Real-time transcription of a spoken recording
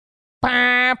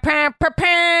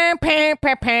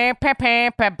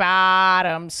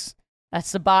Bottoms.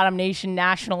 That's the Bottom Nation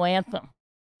national anthem.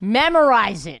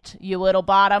 Memorize it, you little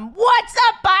bottom. What's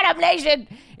up, Bottom Nation?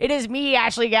 It is me,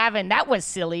 Ashley Gavin. That was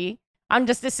silly. I'm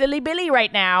just a silly Billy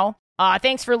right now.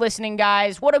 Thanks for listening,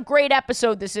 guys. What a great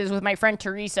episode this is with my friend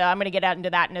Teresa. I'm going to get out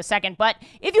into that in a second. But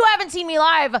if you haven't seen me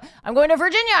live, I'm going to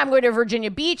Virginia. I'm going to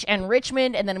Virginia Beach and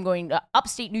Richmond, and then I'm going to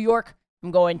upstate New York. I'm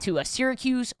going to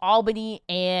Syracuse, Albany,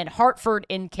 and Hartford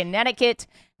in Connecticut.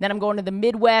 Then I'm going to the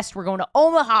Midwest. We're going to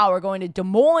Omaha. We're going to Des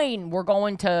Moines. We're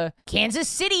going to Kansas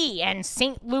City and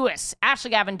St. Louis.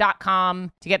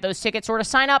 AshleyGavin.com to get those tickets or to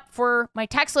sign up for my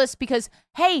text list because,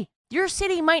 hey, your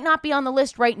city might not be on the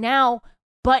list right now,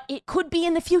 but it could be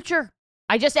in the future.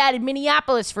 I just added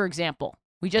Minneapolis, for example.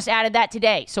 We just added that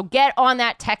today. So get on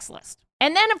that text list.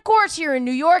 And then, of course, here in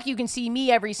New York, you can see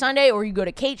me every Sunday, or you go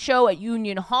to Kate's show at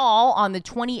Union Hall on the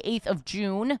 28th of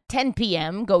June, 10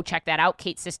 p.m. Go check that out,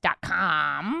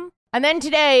 katesys.com. And then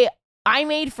today, I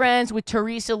made friends with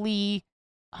Teresa Lee.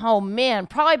 Oh, man,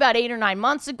 probably about 8 or 9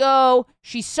 months ago.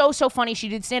 She's so funny. She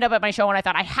did stand up at my show, and I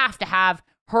thought I have to have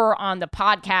her on the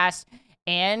podcast.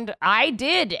 And I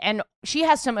did. And she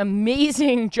has some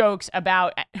amazing jokes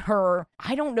about her.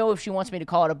 I don't know if she wants me to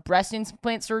call it a breast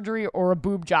implant surgery or a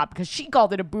boob job because she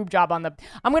called it a boob job on the...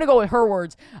 I'm going to go with her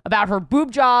words about her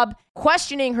boob job,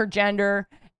 questioning her gender,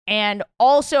 and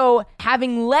also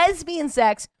having lesbian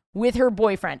sex with her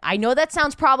boyfriend. I know that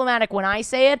sounds problematic when I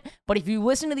say it, but if you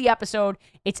listen to the episode,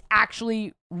 it's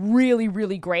actually really,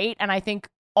 really great. And I think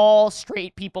all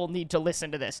straight people need to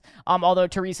listen to this. Although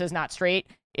Teresa's not straight.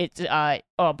 It's,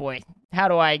 oh boy, how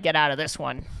do I get out of this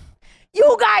one?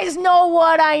 You guys know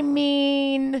what I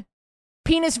mean.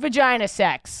 Penis vagina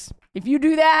sex. If you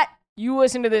do that, you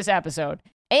listen to this episode.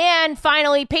 And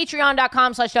finally,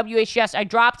 patreon.com/WHS. I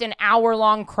dropped an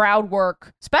hour-long crowd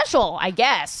work special, I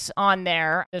guess, on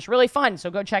there. It's really fun, so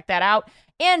go check that out.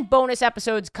 And bonus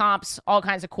episodes, comps, all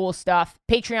kinds of cool stuff.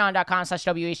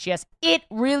 Patreon.com/WHS. It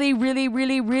really, really,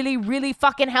 really, really, really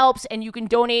fucking helps, and you can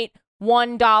donate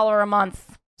 $1 a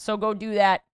month. So go do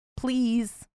that,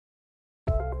 please.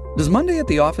 Does Monday at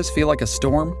the office feel like a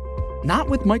storm? Not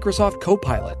with Microsoft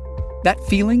Copilot. That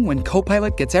feeling when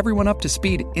Copilot gets everyone up to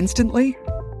speed instantly?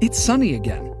 It's sunny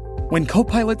again. When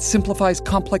Copilot simplifies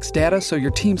complex data so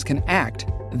your teams can act,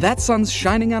 that sun's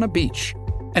shining on a beach.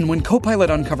 And when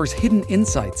Copilot uncovers hidden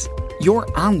insights, you're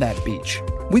on that beach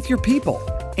with your people,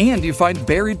 and you find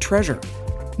buried treasure.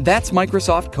 That's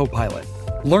Microsoft Copilot.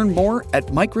 Learn more at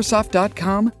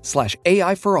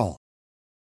Microsoft.com/AI for all.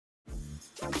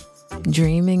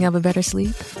 Dreaming of a better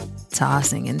sleep?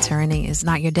 Tossing and turning is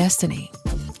not your destiny.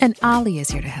 And Ollie is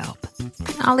here to help.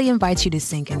 Ollie invites you to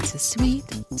sink into sweet,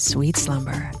 sweet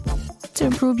slumber to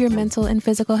improve your mental and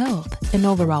physical health and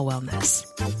overall wellness.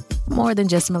 More than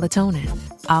just melatonin,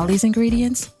 Ollie's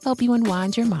ingredients help you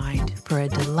unwind your mind for a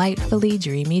delightfully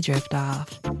dreamy drift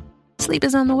off. Sleep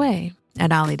is on the way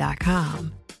at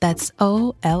Ollie.com. That's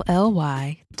OLLY.com.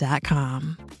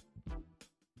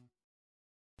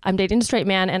 I'm dating a straight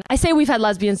man, and I say we've had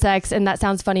lesbian sex, and that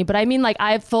sounds funny, but I mean, like,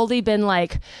 I've fully been,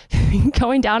 like,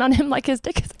 going down on him like his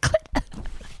dick is a clit.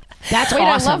 That's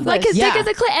awesome. I love like his dick is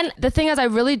a clit. And the thing is, I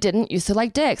really didn't used to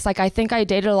like dicks. Like, I think I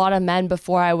dated a lot of men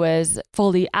before I was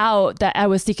fully out that I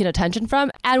was seeking attention from.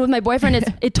 And with my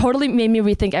boyfriend, it totally made me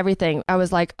rethink everything. I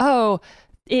was like, oh,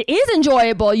 it is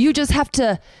enjoyable. You just have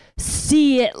to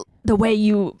see it the way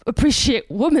you appreciate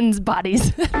women's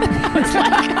bodies.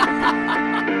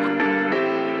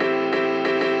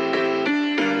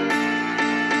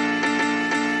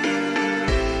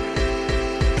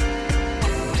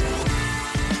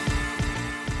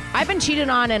 I've been cheated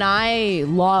on, and I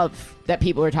love that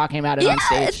people are talking about it on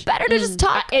stage. It's better to just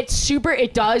talk.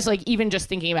 It does, like, even just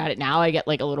thinking about it now, I get,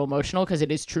 like, a little emotional because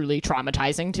it is truly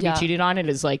traumatizing to be cheated on. It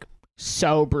is, like,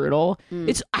 so brutal.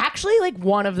 It's actually, like,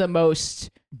 one of the most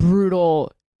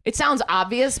brutal. It sounds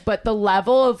obvious, but the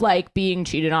level of, like, being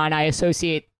cheated on, I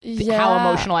associate how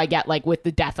emotional I get, like, with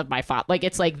the death of my father. Like,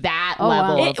 it's like that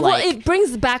level of, like... Well, it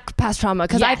brings back past trauma,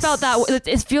 because I felt that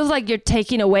it feels like you're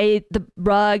taking away the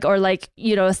rug or, like,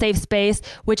 you know, a safe space,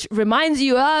 which reminds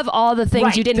you of all the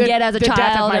things you didn't get as a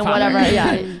child and whatever.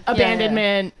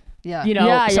 Abandonment. Yeah. You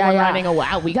know, someone running away.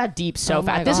 Wow, we got deep so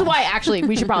fast. This is why, actually,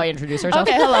 we should probably introduce ourselves.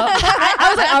 Okay, hello. I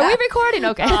was like, are we recording?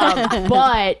 Okay.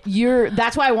 But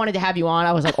that's why I wanted to have you on.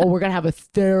 I was like, oh, we're going to have a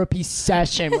therapy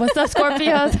session. What's up,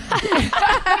 Scorpios?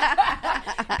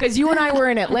 Because you and I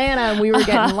were in Atlanta and we were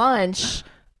getting lunch.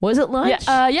 Was it lunch?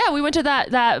 Yeah, we went to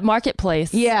that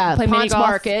marketplace. Yeah, Ponce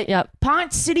Market. Yep.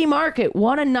 Ponce City Market.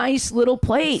 What a nice little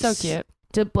place. So cute.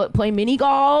 To play mini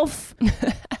golf.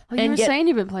 You were saying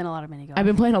you've been playing a lot of mini golf. I've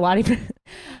been playing a lot of...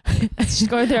 She's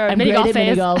going through a I'm mini great golf at mini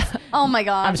phase. golf. Oh my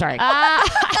God. I'm sorry.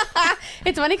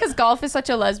 It's funny because golf is such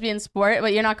a lesbian sport,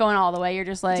 but you're not going all the way. You're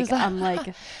just like, I'm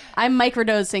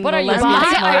microdosing. What the are you, lesbian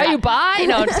bi? sport. Are you bi?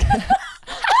 No, I'm just kidding.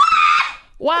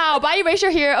 Wow, bi erasure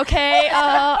here. Okay.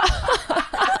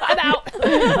 I'm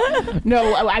out.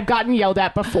 No, I've gotten yelled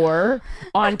at before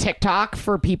on TikTok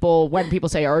for people when people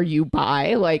say, "Are you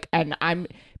bi?" Like, and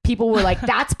people were like,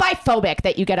 "That's biphobic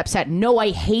that you get upset." No,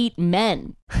 I hate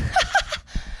men.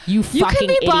 You You fucking can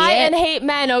be idiot. bi and hate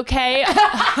men, okay?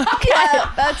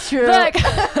 Yeah, that's true. Look,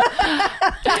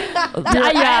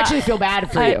 I actually feel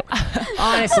bad for you.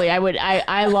 Honestly,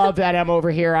 I love that I'm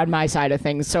over here on my side of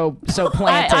things. So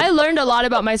planted. I learned a lot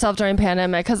about myself during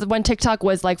pandemic because when TikTok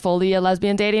was like fully a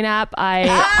lesbian dating app,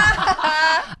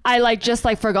 I like just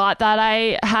like forgot that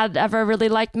I had ever really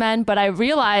liked men, but I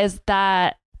realized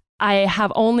that I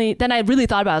have only, then I really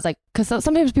thought about it. I was like, because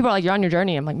sometimes people are like, you're on your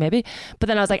journey. I'm like, maybe. But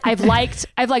then I was like, I've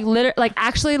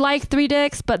actually liked 3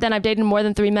 dicks, but then I've dated more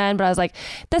than 3 men. But I was like,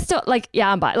 that's still like,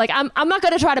 yeah, I'm bi. Like, I'm not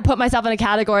going to try to put myself in a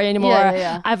category anymore.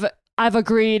 Yeah. I've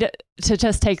agreed to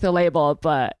just take the label.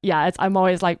 But yeah, I'm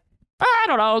always like, I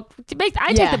don't know. Take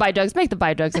the bi jokes. Make the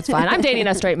bi jokes. It's fine. I'm dating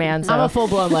a straight man. So. I'm a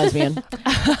full-blown lesbian.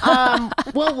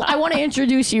 Well, I want to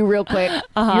introduce you real quick.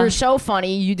 You're so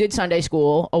funny. You did Sunday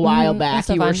school a while back.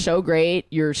 so You were fun. so great.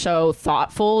 You're so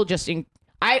thoughtful.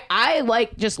 I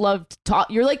love to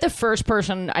talk. You're like the first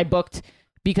person I booked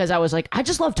because I was like, I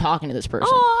just love talking to this person.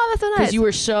 Oh, that's so nice. Because you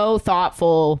were so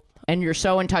thoughtful and you're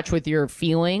so in touch with your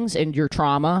feelings and your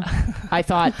trauma. I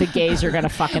thought the gays are gonna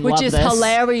fucking love this. Which is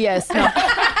hilarious. No.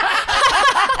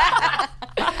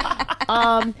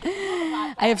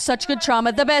 I have such good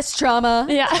trauma, the best trauma.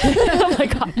 Yeah. Oh my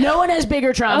God. No one has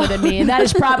bigger trauma than me, and that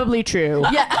is probably true.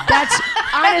 Yeah, that's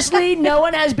honestly, no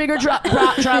one has bigger trauma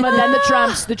than the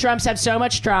Trumps. The Trumps have so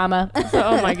much trauma.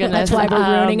 Oh my goodness. That's why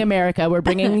we're ruining America. We're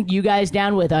bringing you guys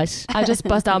down with us. I just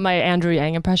bust out my Andrew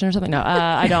Yang impression or something. No,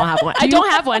 I don't have one. I don't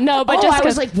have one. No, but I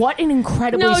was like, what an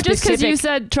incredibly no, specific. just because you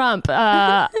said Trump.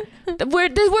 We're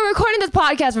recording this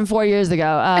podcast from 4 years ago.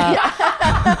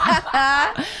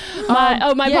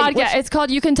 My podcast. It's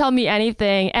called "You Can Tell Me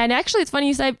Anything," and actually, it's funny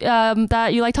you say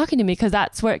that you like talking to me because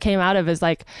that's where it came out of. Is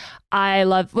like I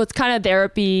love what's kind of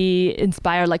therapy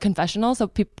inspired, like confessional. So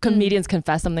comedians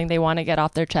confess something they want to get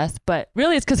off their chest, but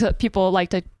really it's because people like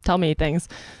to tell me things.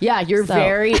 Yeah, you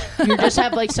just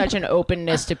have like such an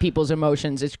openness to people's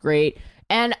emotions. It's great,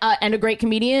 and a great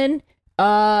comedian.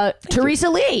 Teresa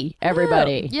Lee,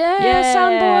 everybody. Yeah,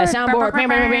 soundboard. Meow,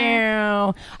 meow,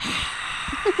 meow.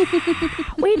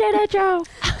 We did it, Joe.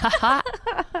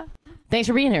 Thanks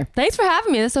for being here. Thanks for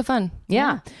having me. This is so fun.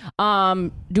 Yeah.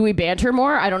 Do we banter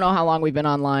more? I don't know how long we've been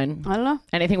online. I don't know.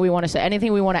 Anything we want to say?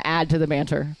 Anything we want to add to the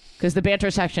banter? Because the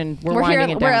banter section, we're here.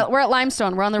 winding it down. We're at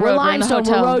Limestone. We're on the road. We're We're in the Limestone.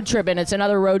 hotel. We're road tripping. It's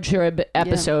another road trip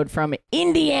episode from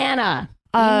Indiana.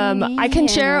 I can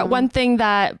share one thing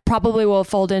that probably will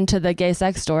fold into the gay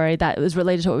sex story that was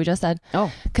related to what we just said.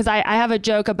 Oh, because I have a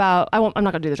joke about I'm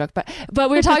not gonna do the joke, but we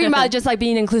were talking about just like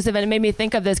being inclusive, and it made me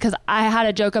think of this because I had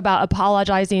a joke about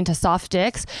apologizing to soft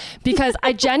dicks because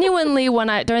I genuinely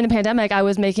during the pandemic I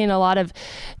was making a lot of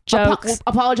jokes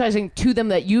apologizing to them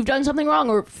that you've done something wrong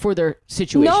or for their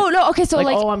situation. No, okay, so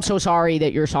like oh, I'm so sorry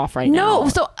that you're soft right now. No,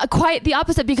 so quite the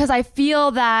opposite because I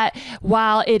feel that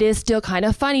while it is still kind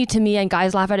of funny to me and guys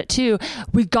laugh at it too,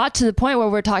 we got to the point where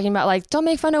we're talking about like don't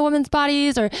make fun of women's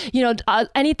bodies or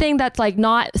anything that's like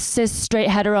not cis straight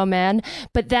hetero men,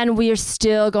 but then we are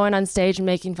still going on stage and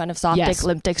making fun of soft dick,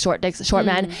 limp dick, short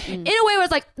men in a way where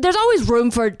it's like there's always room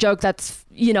for a joke that's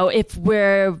if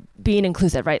we're being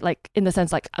inclusive, right? Like in the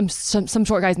sense like some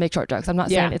short guys make short jokes. I'm not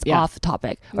saying it's off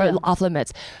topic or off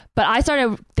limits, but I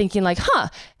started thinking like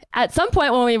at some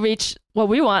point when we reach what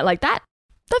we want, like that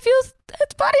feels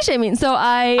it's body shaming. So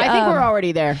I think we're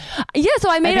already there. Yeah, so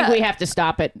I think we have to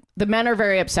stop it. The men are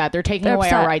very upset. They're taking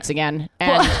away our rights again,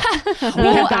 and we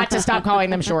have got to stop calling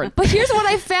them short. But here's what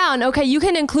I found. Okay, you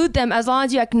can include them as long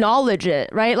as you acknowledge it,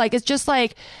 right? Like it's just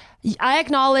like I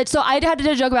acknowledge. So I had to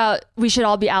do a joke about we should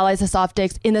all be allies to soft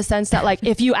dicks in the sense that like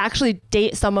if you actually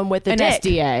date someone with a dick,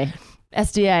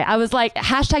 SDA. I was like,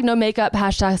 hashtag no makeup,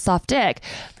 hashtag soft dick.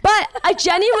 But I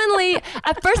genuinely,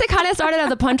 at first it kind of started as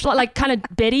a punchline, like kind of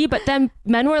bitty, but then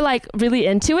men were like really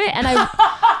into it. And I,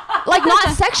 like not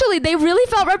sexually, they really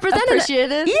felt represented.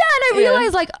 Appreciated. Yeah, and I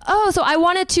realized like, so I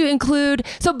wanted to include,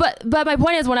 but my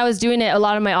point is when I was doing it, a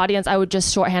lot of my audience, I would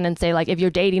just shorthand and say like, if you're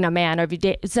dating a man or if you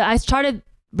date, so I started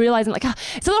realizing like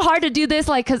it's a little hard to do this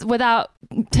like because without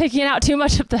taking out too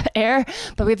much of the air,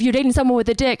 but if you're dating someone with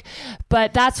a dick,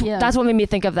 but that's what made me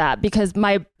think of that, because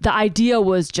the idea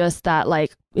was just that,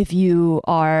 like, if you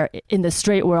are in the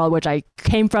straight world, which I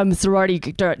came from sorority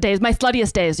days, my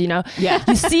sluttiest days, you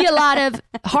see a lot of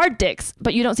hard dicks,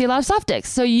 but you don't see a lot of soft dicks.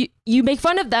 So you make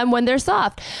fun of them when they're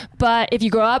soft. But if you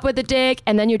grow up with a dick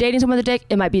and then you're dating someone with a dick,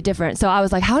 it might be different. So I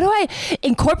was like, how do I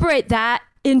incorporate that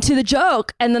into the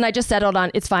joke? And then I just settled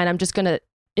on, it's fine, I'm just going to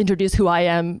introduce who I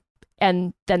am,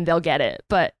 and then they'll get it.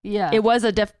 But it was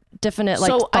a definite, like,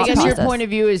 so I guess process. your point of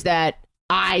view is that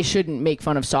I shouldn't make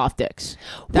fun of soft dicks.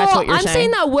 That's what you're saying. I'm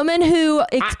saying that women who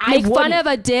make fun of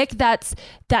a dick that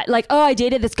like, oh, I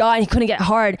dated this guy and he couldn't get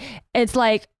hard. It's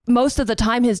like most of the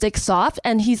time his dick's soft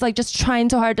and he's like just trying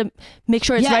so hard to make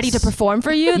sure it's ready to perform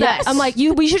for you. That I'm like,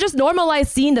 we should just normalize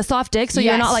seeing the soft dick so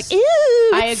you're not like, ew,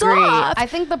 it's I agree. soft. I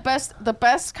think the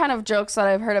best kind of jokes that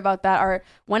I've heard about that are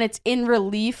when it's in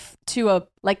relief to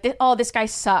this guy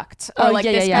sucked, or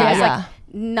this guy was like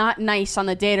not nice on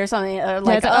the date or something, or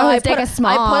like, I put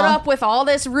up with all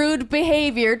this rude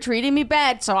behavior, treating me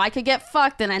bad so I could get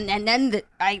fucked, and then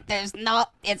it's not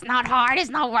hard, it's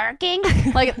not working.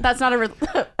 Like, that's not an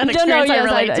experience I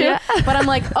relate to. But I'm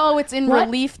like, oh, it's in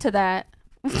relief to that.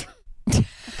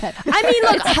 Okay. I mean,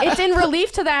 look, it's in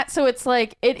relief to that, so it's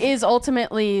like, it is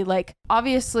ultimately, like,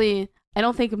 obviously, I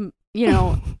don't think,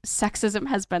 sexism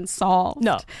has been solved.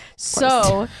 No.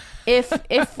 So if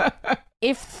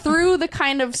through the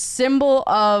kind of symbol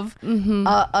of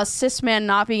a cis man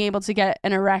not being able to get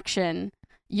an erection,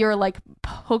 you're like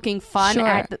poking fun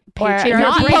at the patriarchy.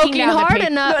 Not poking hard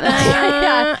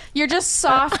enough. You're just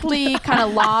softly kind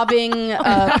of lobbing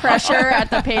pressure at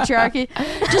the patriarchy.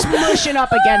 Just mushing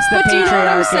up against the patriarchy. Do you know what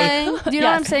I'm saying? Do you know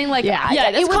what I'm saying? Like,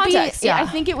 it would context, be. I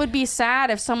think it would be sad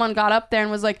if someone got up there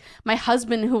and was like, "My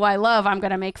husband, who I love, I'm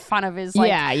gonna make fun of his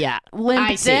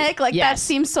limp dick." Like, that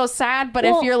seems so sad. But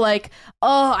if you're like,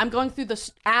 "Oh, I'm going through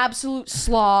the absolute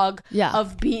slog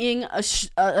of being a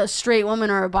straight woman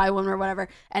or a bi woman or whatever,"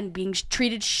 and being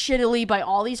treated shittily by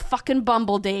all these fucking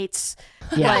Bumble dates,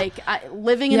 like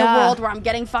living in a world where I'm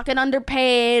getting fucking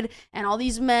underpaid and all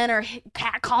these men are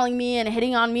catcalling me and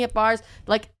hitting on me at bars,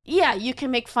 like, you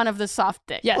can make fun of the soft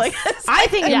dick. Yes. Like, I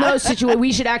think in those situations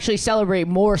we should actually celebrate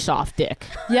more soft dick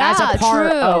as a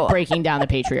part of breaking down the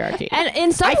patriarchy. And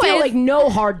in some ways, I feel like no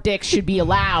hard dicks should be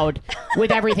allowed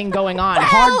with everything going on. Well,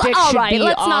 hard dicks should be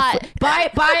let's off. not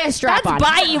Buy a strap on. That's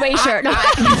buy erasure.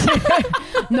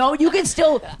 No, you can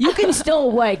still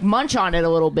like munch on it a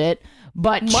little bit.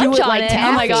 But chew it like taffy.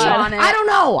 Oh my God. I don't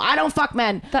know. I don't fuck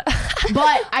men. But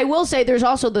I will say there's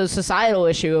also the societal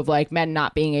issue of like men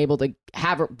not being able to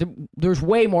have. There's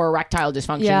way more erectile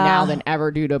dysfunction now than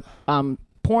ever due to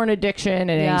porn addiction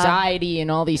and anxiety and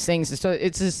all these things. So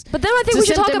it's just. But then I think we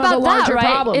should talk about that, right?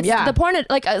 Problem. It's the porn,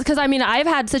 like, because I mean, I've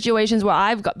had situations where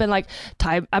I've been like,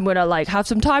 I'm gonna like have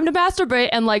some time to masturbate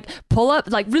and like pull up,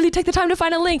 like really take the time to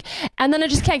find a link, and then I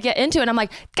just can't get into it. And I'm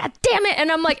like, God damn it! And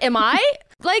I'm like, am I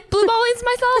like blue balling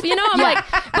myself? I'm like,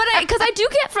 but because I do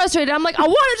get frustrated. I'm like, I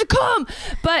wanted to come,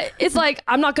 but it's like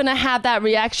I'm not gonna have that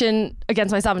reaction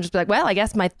against myself and just be like, well, I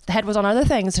guess my head was on other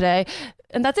things today.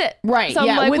 And that's it. Right. So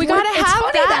I'm like, we gotta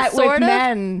have that sort with of.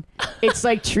 Men, it's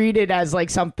like treated as like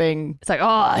something. It's like,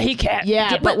 oh, he can't.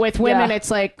 Yeah, but with women,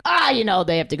 it's like,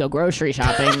 they have to go grocery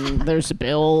shopping. There's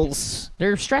bills.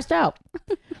 They're stressed out.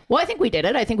 Well, I think we did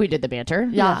it. I think we did the banter.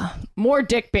 Yeah. More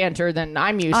dick banter than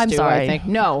I'm used to, sorry. I think.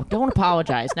 No, don't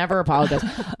apologize. Never apologize.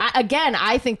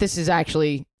 I think this is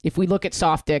actually, if we look at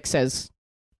soft dicks as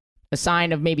a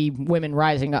sign of maybe women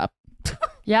rising up.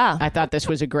 Yeah. I thought this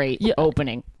was a great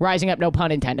opening. Rising up, no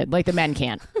pun intended. Like the men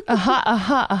can't.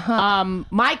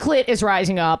 My clit is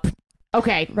rising up.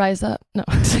 Okay. Rise up. No.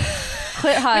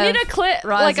 Clit hive. We need a clit,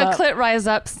 like a clit rise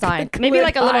up sign. Maybe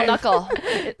like a little knuckle.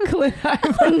 Clit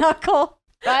hive. Knuckle.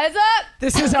 Rise up.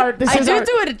 I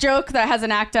do a joke that has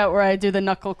an act out where I do the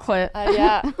knuckle clit.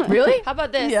 Yeah. Really? How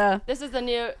about this? Yeah. This is the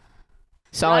new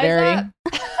solidarity.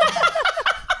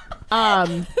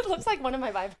 It looks like one of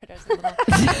my vibrators.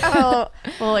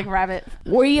 Well, like rabbit.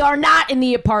 We are not in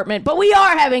the apartment, but we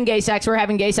are having gay sex. We're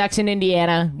having gay sex in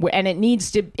Indiana, and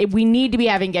we need to be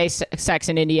having gay sex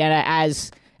in Indiana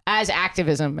as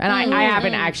activism. And I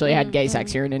haven't actually had gay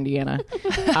sex here in Indiana.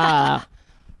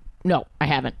 No, I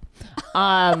haven't.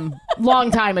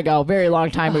 Long time ago, very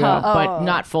long time ago, but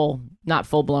not full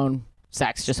blown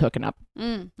sex, just hooking up.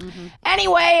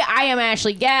 Anyway, I am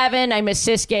Ashley Gavin. I'm a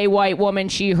cis gay white woman,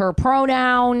 she, her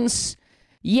pronouns.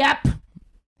 Yep.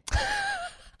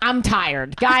 I'm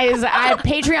tired. Guys,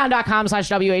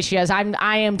 patreon.com/WHGS.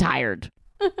 I am tired.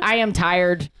 I am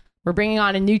tired. We're bringing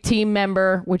on a new team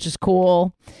member, which is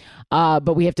cool.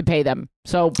 But we have to pay them.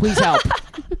 So please help.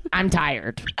 I'm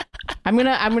tired. I'm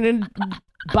gonna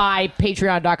buy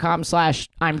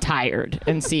patreon.com/I'm tired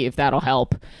and see if that'll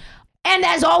help. And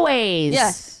as always,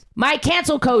 yes, my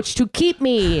cancel coach to keep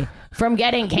me from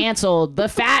getting canceled. The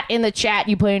fat in the chat.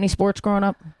 You play any sports growing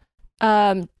up?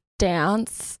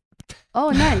 Dance. Oh,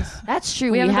 nice. That's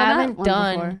true. We We haven't haven't done that one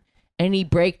done before. any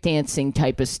breakdancing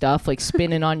type of stuff, like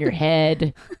spinning on your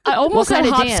head. I almost What said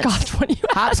kind of dance? hopscotch when you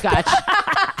Hopscotch.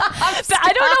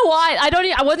 I don't know why.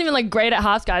 I wasn't even like great at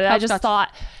hopscotch. I just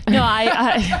thought, no,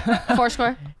 I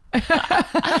Foursquare.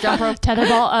 jump rope,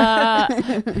 tetherball. I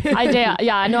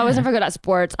was never good at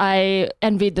sports. I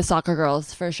envied the soccer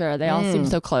girls for sure. They all seem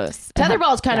so close.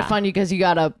 Tetherball is kind of fun because you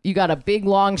got a big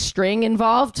long string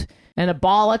involved and a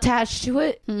ball attached to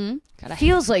it.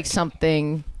 Feels like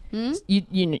something.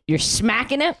 You're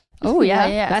smacking it. Oh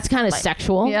yeah. That's kind of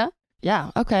sexual.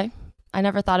 Yeah. Okay. I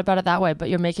never thought about it that way, but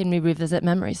you're making me revisit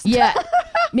memories. Yeah.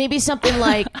 maybe something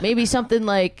like.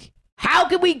 How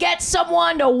can we get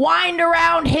someone to wind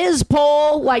around his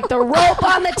pole like the rope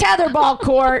on the tetherball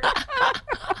court?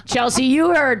 Chelsea,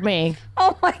 you heard me.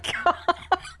 Oh my God.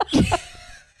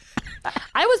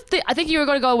 I think you were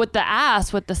going to go with the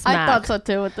ass with the smack. I thought so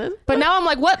too with this. But now I'm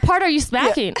like, what part are you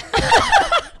smacking?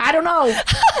 I don't know.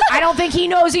 I don't think he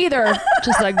knows either.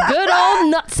 Just a good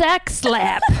old nutsack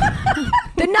slap.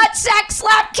 The nutsack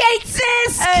slap, Kate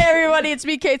Sis. Hey everybody, it's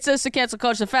me, Kate Sis, the cancel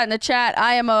coach, the fat in the chat.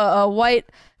 I am a white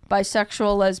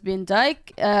bisexual lesbian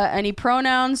dyke. Any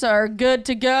pronouns are good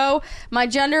to go. My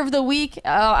gender of the week,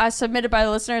 as submitted by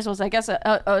the listeners, was I guess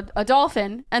a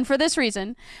dolphin, and for this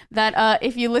reason, that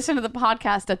if you listen to the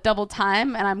podcast at double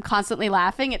time and I'm constantly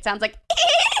laughing, it sounds like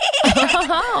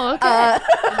Oh, okay.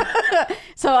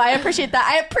 so I appreciate that.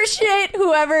 I appreciate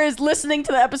whoever is listening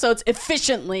to the episodes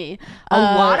efficiently. A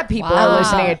lot of people are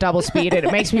listening at double speed, and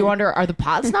it makes me wonder, are the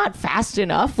pods not fast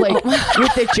enough? Like,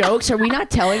 with the jokes, are we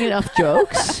not telling enough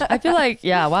jokes? I feel like,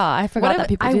 wow, I forgot that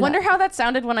people I do wonder that. how that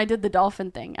sounded when I did the dolphin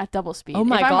thing at double speed. Oh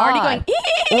my if I'm God. already going,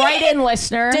 Right in,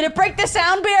 listener. did it break the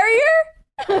sound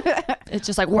barrier? It's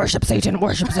just like, worship Satan,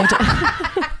 worship Satan.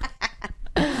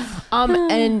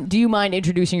 And do you mind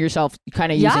introducing yourself,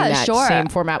 kind of using that sure. same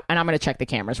format? And I'm going to check the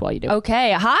cameras while you do.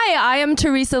 Okay. Hi, I am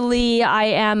Teresa Lee. I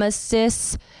am a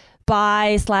cis,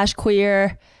 bi /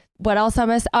 queer. What else am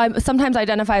I? Sometimes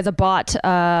identify as a bot.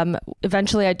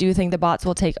 Eventually, I do think the bots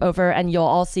will take over, and you'll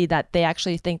all see that they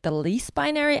actually think the least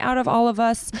binary out of all of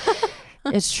us.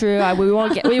 It's true. We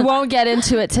won't get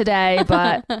into it today,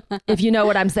 but if you know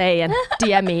what I'm saying,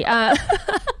 DM me. And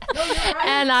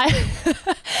I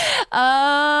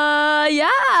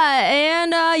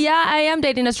am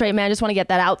dating a straight man. I just want to get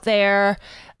that out there.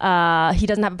 He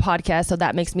doesn't have a podcast, so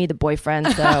that makes me the boyfriend.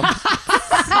 So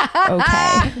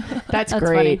okay, That's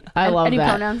great. funny. I love Any that.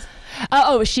 pronouns?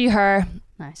 She, her.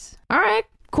 Nice. All right,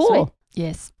 cool. Sweet.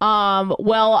 Yes.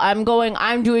 Well, I'm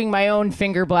doing my own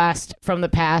finger blast from the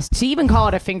past. To even call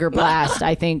it a finger blast,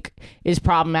 I think is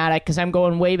problematic because I'm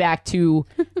going way back to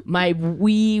my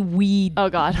wee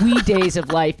days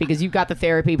of life, because you've got the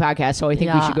therapy podcast, so I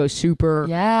think we should go super.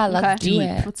 Yeah, let's do deep.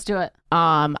 it. Let's do it.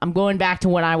 I'm going back to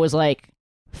when I was like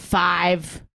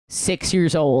 5, 6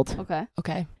 years old, Okay.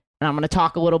 Okay. and I'm going to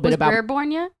talk a little bit Was about Greer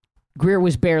born yet? Greer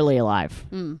was barely alive.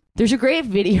 There's a great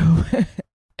video.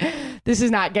 This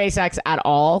is not gay sex at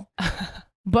all,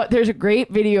 but there's a great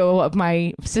video of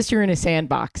my sister in a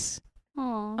sandbox,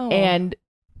 and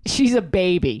she's a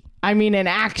baby. I mean, an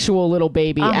actual little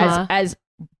baby, as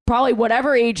probably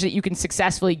whatever age that you can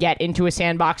successfully get into a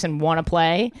sandbox and want to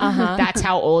play. That's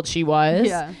how old she was.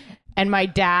 Yeah. And my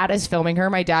dad is filming her.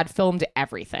 My dad filmed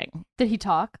everything. Did he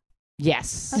talk?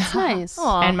 Yes. That's nice.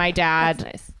 And my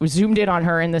dad zoomed in on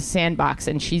her in the sandbox,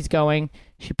 and she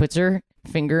puts her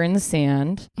finger in the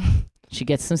sand. She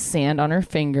gets some sand on her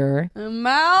finger,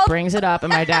 Mouth. brings it up,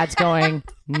 and my dad's going,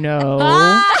 no.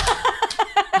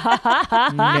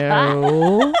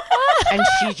 No. And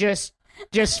she just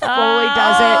fully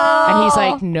does it. And he's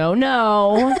like,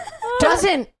 no.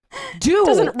 Doesn't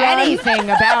Doesn't run. anything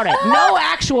about it. No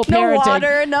actual No parenting.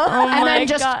 water. No. And then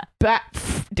just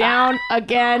down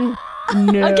again.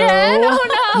 No. Again?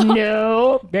 Oh, no.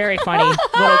 No. Very funny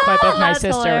little clip of my That's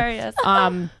sister. hilarious.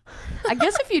 I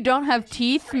guess if you don't have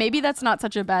teeth, maybe that's not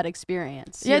such a bad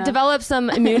experience. you know? Develop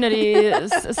some immunity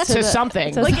to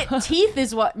something. Teeth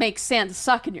is what makes sand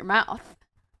suck in your mouth.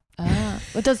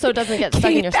 It doesn't get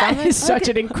stuck in your That stomach. is such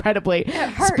an incredibly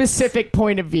specific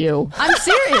point of view. I'm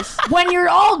serious. When you're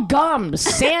all gums,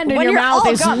 sand in When your you're mouth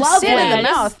all is gum, lovely. sand in the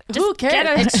mouth. Who get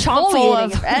cares? a It's chompful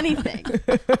exfoliating, if anything.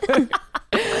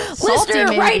 Listener,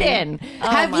 maybe. right in.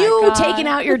 Have my you God. taken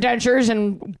out your dentures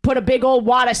and put a big old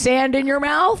wad of sand in your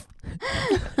mouth?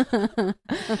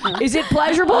 Is it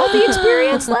pleasurable, the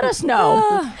experience? Let us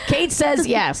know. Kate says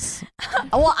yes.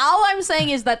 Well, all I'm saying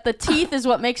is that the teeth is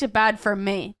what makes it bad for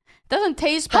me. It doesn't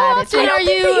taste bad. How often are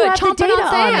you chomping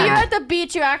on sand? You're at the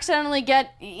beach, you accidentally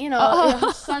get,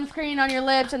 sunscreen on your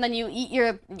lips, and then you eat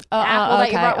your apple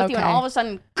that you brought with you, and all of a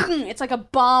sudden, it's like a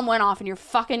bomb went off in your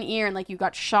fucking ear, and like you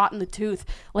got shot in the tooth.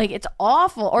 Like, it's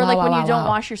awful. Or when you don't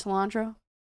wash your cilantro.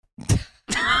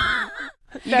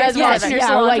 You guys wash your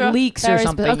cilantro? Or like leaks or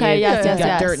something. Okay, yes.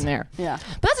 Got dirt in there. Yeah.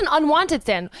 But that's an unwanted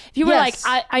sand. If you were like,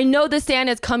 I know the sand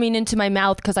is coming into my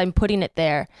mouth because I'm putting it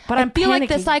there. But I feel like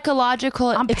the psychological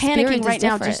I'm panicking right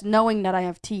now just knowing that I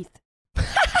have teeth.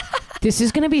 This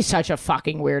is going to be such a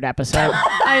fucking weird episode.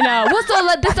 I know. Well,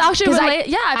 so this actually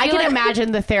relates. I can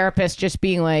imagine the therapist just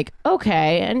being like,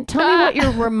 okay, and tell me what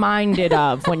you're reminded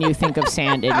of when you think of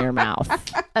sand in your mouth.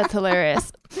 That's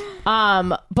hilarious.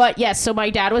 But yes, so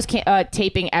my dad was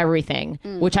taping everything,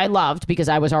 which I loved because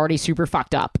I was already super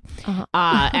fucked up.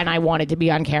 And I wanted to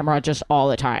be on camera just all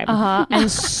the time.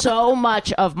 And so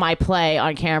much of my play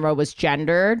on camera was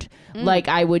gendered. Like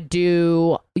I would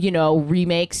do,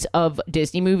 remakes of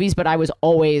Disney movies, but I was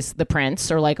always the prince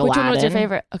or like Aladdin. Which one was your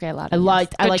favorite? Okay, Aladdin. I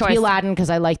liked to be Aladdin because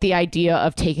I liked the idea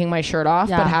of taking my shirt off,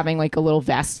 but having like a little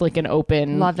vest, like an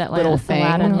open little thing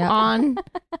on.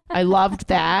 I loved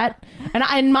that. And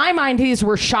in my mind, these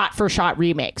were shot-for-shot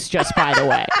remakes, just by the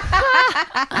way.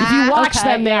 If you watch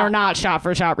them, they are not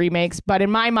shot-for-shot remakes. But in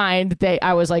my mind,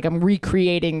 I was like, I'm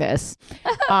recreating this.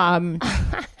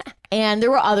 And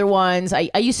there were other ones. I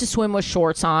used to swim with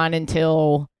shorts on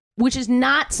which is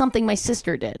not something my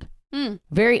sister did.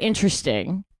 Very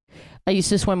interesting. I used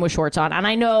to swim with shorts on. And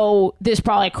I know this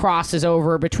probably crosses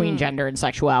over between gender and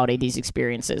sexuality, these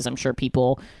experiences. I'm sure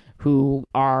people who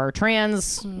are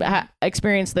trans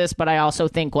experience this, but I also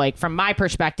think like from my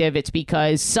perspective, it's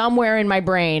because somewhere in my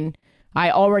brain,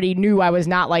 I already knew I was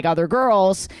not like other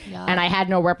girls and I had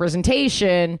no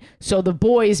representation. So the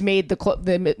boys made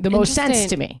the most sense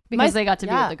to me. Because they got to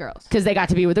be with the girls. Because they got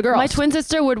to be with the girls. My twin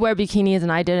sister would wear bikinis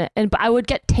and I didn't. But I would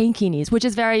get tankinis, which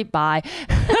is very bi.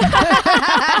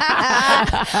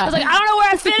 I was like, I don't know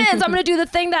where I fit in, so I'm going to do the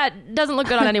thing that doesn't look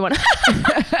good on anyone.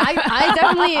 I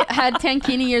definitely had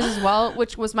tankini years as well,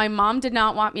 which was my mom did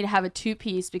not want me to have a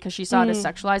two-piece because she saw it as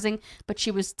sexualizing, but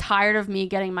she was tired of me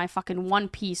getting my fucking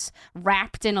one-piece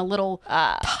wrapped in a little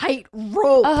tight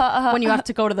rope when you have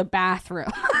to go to the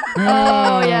bathroom.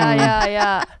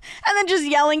 Yeah. And then just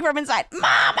yelling from inside,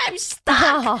 Mom, I'm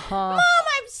stuck. Mom,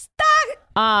 I'm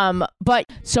stuck. But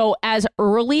so as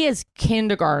early as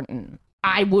kindergarten,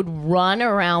 I would run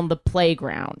around the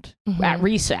playground at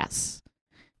recess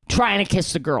trying to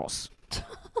kiss the girls.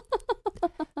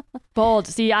 Bold.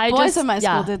 See, boys in my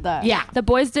school did that. Yeah. The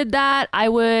boys did that. I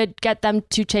would get them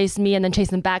to chase me and then chase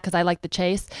them back because I like the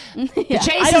chase. The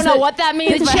chase I don't know what that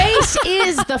means. The chase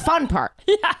is the fun part.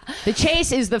 Yeah. The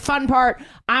chase is the fun part.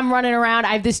 I'm running around.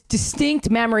 I have this distinct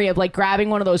memory of like grabbing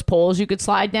one of those poles you could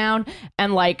slide down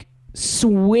and like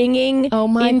swinging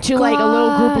into like a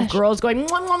little group of girls going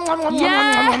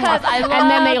yes, and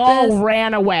then they all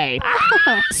ran away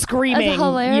screaming. That's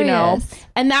hilarious.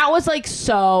 And that was like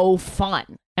so fun.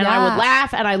 And I would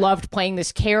laugh, and I loved playing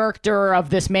this character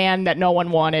of this man that no one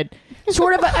wanted.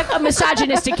 Sort of a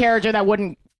misogynistic character that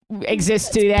wouldn't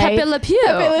exist today. Pepe Le Pew.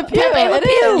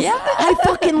 Yeah. I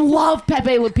fucking love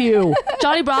Pepe Le Pew.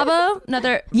 Johnny Bravo,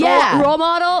 another role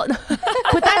model.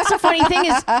 But that's the funny thing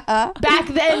is, back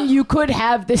then you could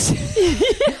have this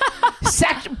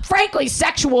frankly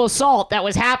sexual assault that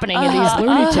was happening in these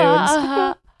Looney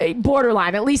Tunes.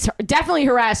 Borderline, at least definitely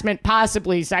harassment,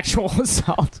 possibly sexual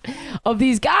assault of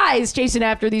these guys chasing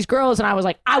after these girls. And I was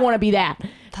like, I want to be that.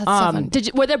 That's so fun.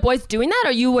 Were there boys doing that,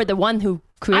 or you were the one who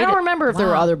created? I don't remember if there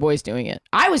were other boys doing it.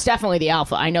 I was definitely the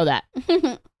alpha. I know that.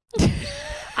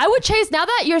 I would chase. Now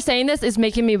that you're saying this, is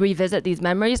making me revisit these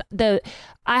memories.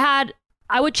 I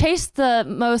would chase the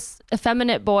most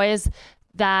effeminate boys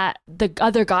that the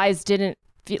other guys didn't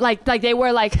feel like they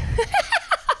were like.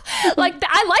 Like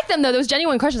I like them though. Those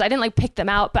genuine questions. I didn't like pick them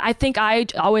out, but I think I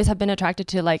always have been attracted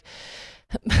to like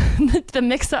the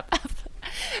mix up of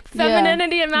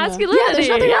femininity and masculinity. Yeah, there's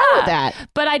nothing wrong with that.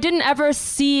 But I didn't ever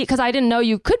see, because I didn't know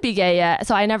you could be gay yet,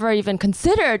 so I never even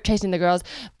considered chasing the girls.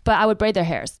 But I would braid their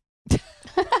hairs.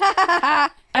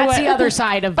 That's the other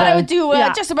side of But I would do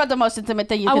just about the most intimate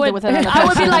thing you could do with another person. I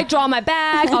would be like, draw my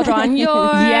back, I'll draw on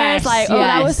yours. Yes,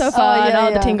 that was so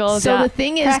fun. The tingles. So the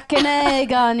thing is, crack an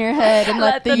egg on your head and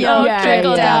let the yolk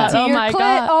trickle down to your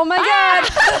clit. Oh my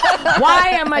God. Why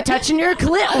am I touching your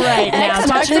clit right now? I'm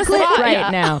touching the clit right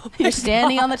now. You're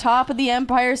standing on the top of the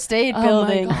Empire State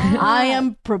Building. I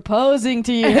am proposing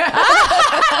to you.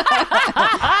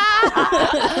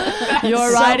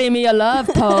 You're writing me a love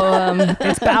poem.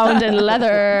 It's bound in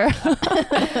leather.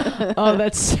 Oh,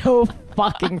 that's so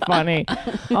fucking funny.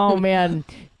 Oh man,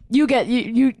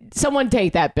 you someone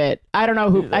take that bit. I don't know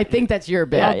who. I think that's your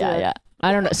bit. Yeah.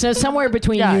 I don't know. So somewhere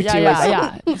between you two.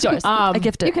 Yeah. It's yours. I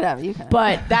gift it. You can have it.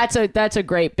 But that's a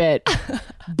great bit.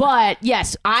 But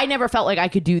yes, I never felt like I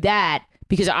could do that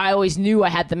because I always knew I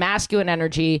had the masculine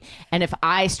energy, and if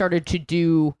I started to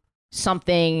do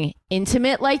something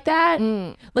intimate like that,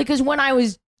 like because when I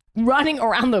was running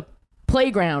around the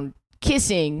playground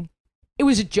kissing, it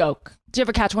was a joke. Did you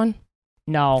ever catch one?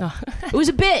 No. It was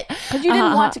a bit. Because you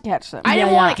didn't want to catch them. I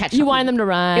didn't want to catch them. You wanted them to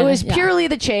run. It was purely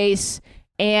the chase,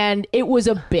 and it was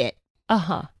a bit.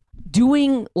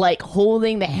 Doing like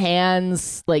holding the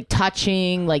hands, like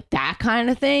touching, like that kind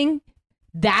of thing,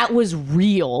 that was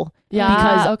real.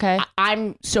 Yeah. Because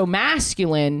I'm so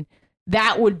masculine,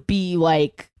 that would be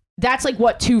like, that's like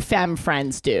what two femme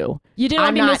friends do. You didn't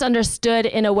want to be misunderstood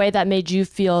in a way that made you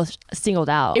feel singled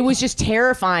out. It was just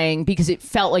terrifying because it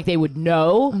felt like they would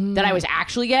know that I was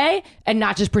actually gay and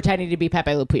not just pretending to be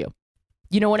Pepe Le Pew.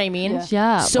 You know what I mean?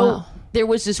 Yeah. So there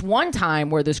was this one time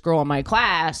where this girl in my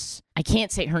class, I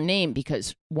can't say her name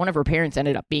because one of her parents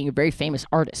ended up being a very famous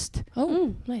artist.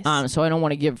 Oh, nice. So I don't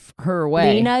want to give her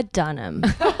away. Lena Dunham.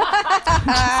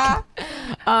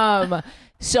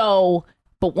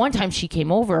 But one time she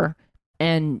came over,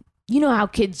 and you know how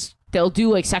kids, they'll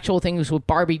do like sexual things with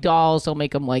Barbie dolls. They'll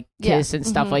make them like kiss and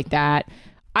stuff like that.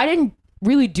 I didn't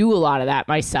really do a lot of that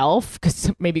myself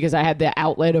because I had the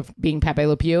outlet of being Pepe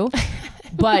Le Pew.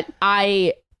 But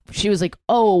she was like,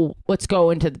 oh, let's go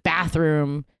into the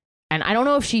bathroom. And I don't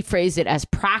know if she phrased it as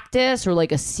practice or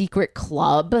like a secret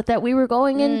club that we were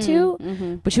going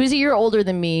into. But she was a year older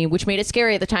than me, which made it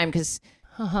scary at the time because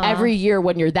every year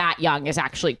when you're that young is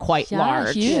actually quite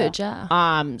large. Huge,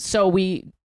 So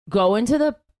we go into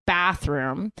the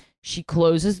bathroom. She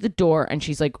closes the door and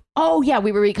she's like, oh yeah,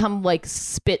 we become like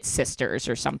spit sisters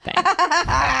or something.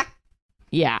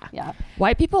 Yeah.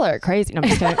 White people are crazy. No, I'm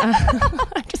just kidding.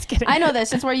 I'm just kidding. I know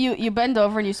this. It's where you bend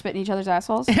over and you spit in each other's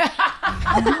assholes.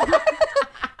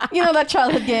 You know that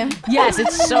childhood game? Yes,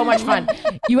 it's so much fun.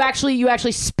 You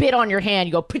actually spit on your hand.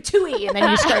 You go patooey, and then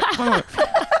you start.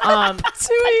 Patooey.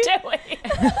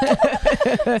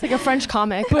 It's like a French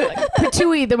comic.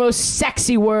 Patooey, the most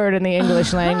sexy word in the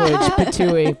English language.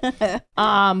 Patooey.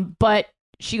 But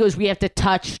she goes, we have to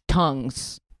touch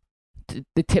tongues,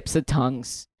 the tips of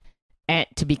tongues, and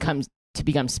to become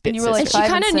spit sisters. Like she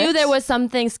kind of knew there was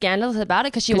something scandalous about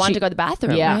it because she wanted to go to the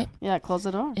bathroom. Yeah. Right? Yeah. Close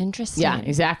the door. Interesting. Yeah.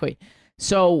 Exactly.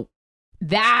 So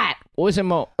that was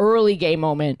a early gay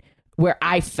moment where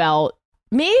I felt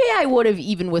maybe I would have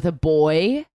even with a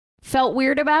boy felt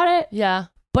weird about it. Yeah.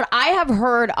 But I have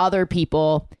heard other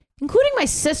people, including my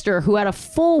sister, who had a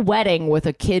full wedding with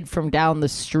a kid from down the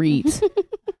street.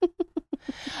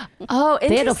 Oh,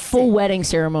 they had a full wedding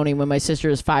ceremony when my sister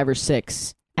was 5 or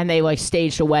 6. And they like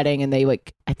staged a wedding and they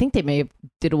like, I think they may have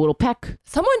did a little peck.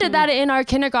 Someone did that in our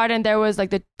kindergarten. There was like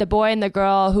the boy and the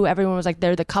girl who everyone was like,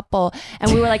 they're the couple.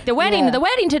 And we were like, the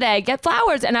wedding today, get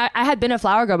flowers. And I had been a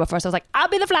flower girl before. So I was like, I'll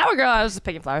be the flower girl. I was just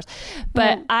picking flowers.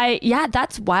 But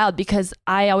that's wild because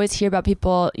I always hear about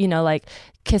people, you know, like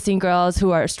kissing girls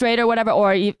who are straight or whatever,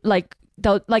 or like,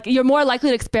 you're more likely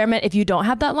to experiment if you don't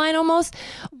have that line almost,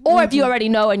 or if you already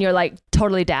know and you're like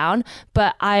totally down.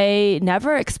 But I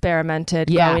never experimented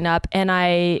growing up, and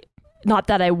not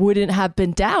that I wouldn't have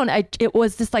been down. It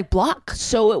was this like block.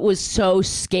 So it was so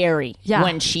scary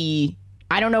when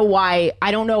I don't know why.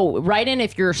 I don't know. Write in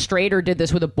if you're straight or did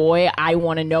this with a boy. I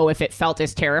want to know if it felt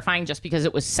as terrifying just because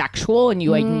it was sexual and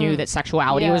you like knew that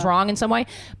sexuality was wrong in some way.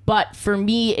 But for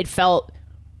me, it felt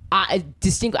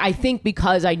distinct. I think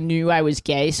because I knew I was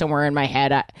gay somewhere in my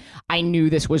head, I knew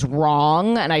this was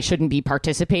wrong and I shouldn't be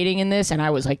participating in this, and I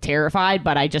was like terrified,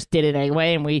 but I just did it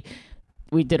anyway, and we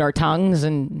did our tongues,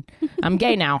 and I'm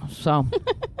gay now, so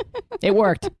it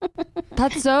worked.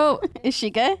 That's so. Is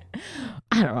she gay?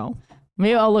 I don't know.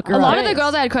 Maybe I'll look her up. A lot of the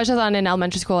girls I had crushes on in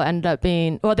elementary school ended up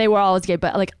being, well, they were always gay,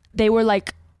 but like they were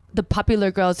like the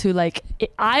popular girls who like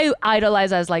I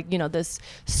idolize as like, you know, this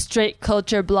straight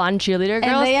culture blonde cheerleader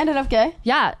girls. And they ended up gay?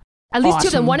 Yeah. At least 2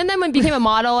 of them. One of them became a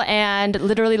model, and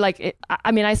literally like,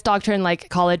 I stalked her in like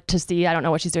college to see, I don't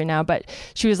know what she's doing now, but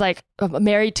she was like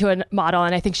married to a model,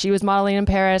 and I think she was modeling in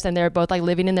Paris, and they were both like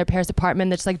living in their Paris apartment.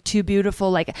 That's like 2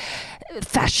 beautiful like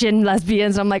fashion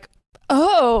lesbians. I'm like,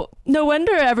 oh, no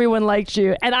wonder everyone liked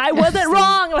you. And I wasn't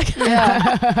wrong. Like,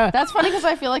 yeah. That's funny because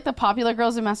I feel like the popular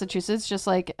girls in Massachusetts just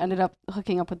like ended up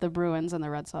hooking up with the Bruins and the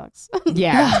Red Sox.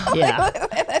 Yeah.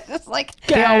 It's just like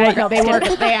they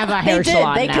have a hair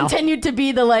salon They now. continued to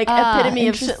be the like epitome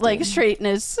of like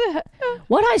straightness.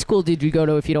 What high school did you go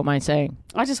to, if you don't mind saying?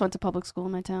 I just went to public school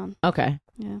in my town. Okay.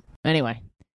 Yeah. Anyway,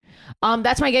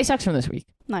 that's my gay sex from this week.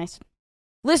 Nice.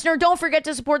 Listener, don't forget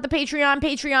to support the Patreon,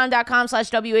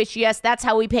 patreon.com/WHGS. That's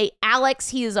how we pay Alex.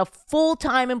 He is a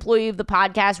full-time employee of the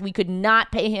podcast. We could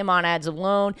not pay him on ads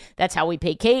alone. That's how we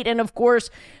pay Kate. And of course,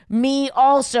 me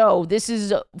also. This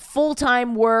is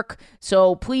full-time work.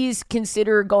 So please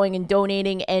consider going and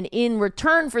donating. And in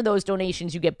return for those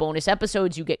donations, you get bonus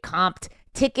episodes. You get comped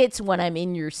tickets when I'm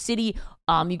in your city.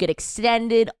 You get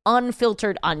extended,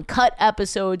 unfiltered, uncut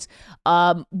episodes,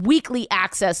 weekly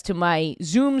access to my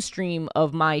Zoom stream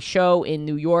of my show in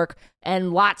New York,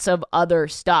 and lots of other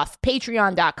stuff.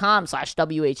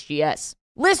 Patreon.com/WHGS.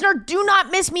 Listener, do not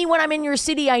miss me when I'm in your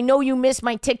city. I know you miss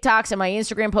my TikToks and my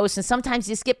Instagram posts, and sometimes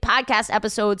you skip podcast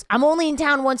episodes. I'm only in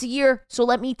town once a year, so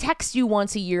let me text you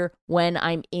once a year when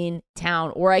I'm in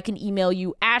town. Or I can email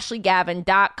you,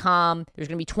 ashleygavin.com. There's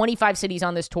going to be 25 cities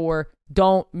on this tour.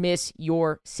 Don't miss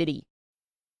your city.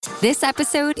 This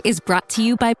episode is brought to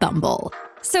you by Bumble.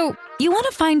 So, you want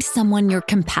to find someone you're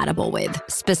compatible with,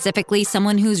 specifically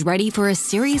someone who's ready for a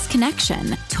serious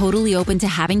connection, totally open to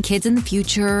having kids in the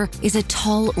future, is a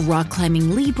tall,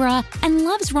 rock-climbing Libra, and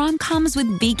loves rom-coms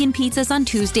with vegan pizzas on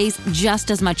Tuesdays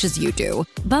just as much as you do.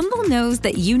 Bumble knows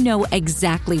that you know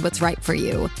exactly what's right for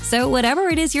you. So whatever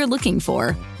it is you're looking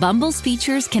for, Bumble's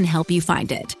features can help you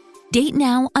find it. Date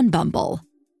now on Bumble.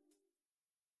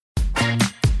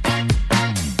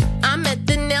 I'm at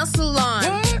the nail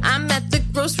salon. I'm at the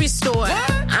grocery store.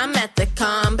 I'm at the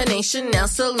combination nail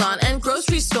salon and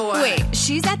grocery store. Wait,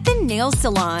 she's at the nail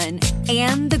salon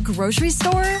and the grocery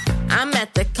store? I'm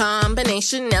at the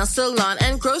combination nail salon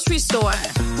and grocery store.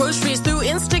 Groceries through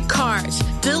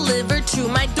Instacart, delivered to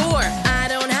my door. I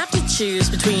don't have to choose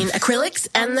between acrylics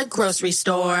and the grocery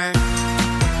store.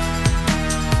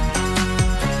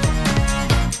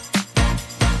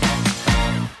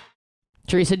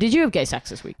 Teresa, did you have gay sex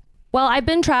this week? well, I've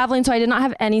been traveling, so I did not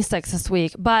have any sex this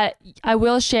week, but I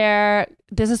will share,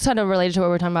 this is kind of related to what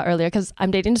we were talking about earlier, because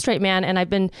I'm dating a straight man and I've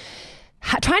been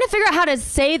trying to figure out how to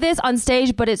say this on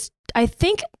stage, but I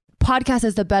think podcast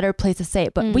is the better place to say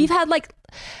it. But we've had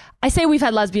I say we've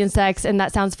had lesbian sex and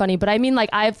that sounds funny, but I mean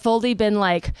I've fully been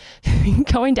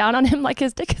going down on him like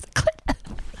his dick is a clit.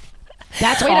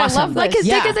 That's awesome. I love his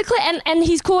dick is a clit and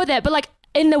he's cool with it, but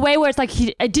in the way where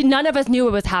it's none of us knew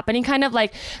it was happening, kind of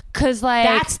because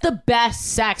that's the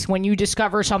best sex, when you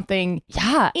discover something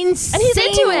insanely and he's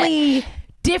into it.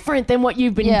 Different than what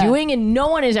you've been doing, and no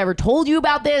one has ever told you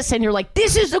about this, and you're like,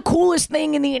 this is the coolest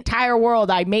thing in the entire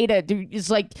world. I made it. It's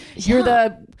like you're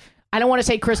the, I don't want to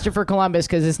say Christopher Columbus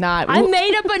because it's not. I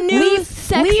made up a new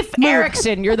Leif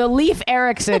Erikson. You're the Leif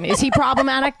Erikson. Is he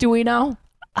problematic? Do we know?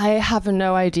 I have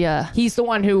no idea. He's the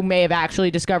one who may have actually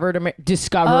discovered America.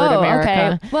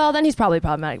 Okay. Well, then he's probably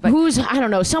problematic. But who's, I don't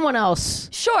know, someone else.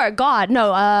 Sure. God, no.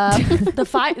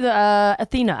 the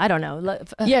Athena. I don't know.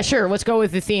 Yeah, sure. Let's go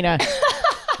with Athena.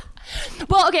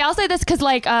 Well, okay, I'll say this because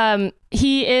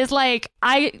he is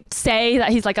I say that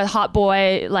he's a hot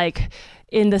boy,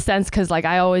 in the sense because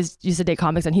I always used to date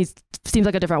comics and he seems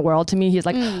like a different world to me. He's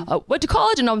I went to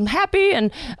college and I'm happy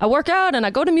and I work out and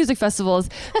I go to music festivals.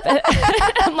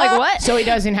 I'm like, what? So he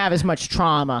doesn't have as much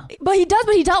trauma. But he does,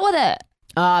 but he dealt with it.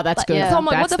 That's good. Yeah. So I'm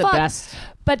like, that's what the fuck? Best.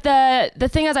 But the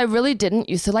thing is, I really didn't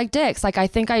used to like dicks. I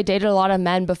think I dated a lot of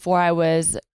men before I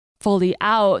was fully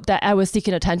out that I was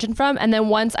seeking attention from. And then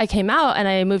once I came out and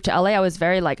I moved to LA, I was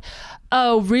very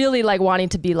really wanting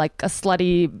to be a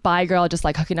slutty bi girl, just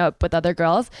hooking up with other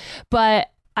girls. But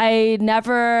I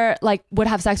never would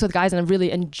have sex with guys and I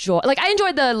really enjoy, I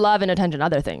enjoyed the love and attention,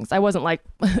 other things. I wasn't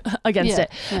against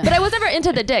it, but I was never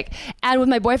into the dick. And with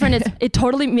my boyfriend, it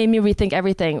totally made me rethink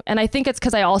everything. And I think it's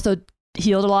because I also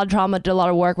healed a lot of trauma, did a lot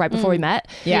of work right before we met.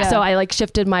 Yeah. So I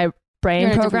shifted my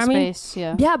brain programming.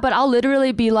 Space, yeah, but I'll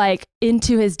literally be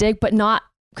into his dick, but not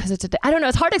because it's I don't know,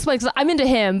 it's hard to explain because I'm into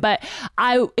him, but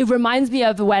it reminds me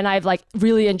of when I've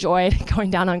really enjoyed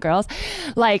going down on girls,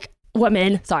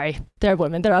 women, sorry, They're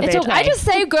women. They're of age. okay. I just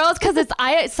say girls because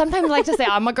I sometimes like to say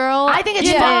I'm a girl. I think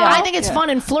it's fun. I think it's fun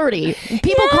and flirty.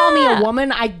 People call me a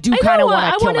woman. I do kind of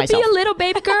want to kill myself. I want to be a little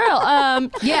baby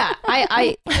girl. Yeah.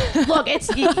 I look. It's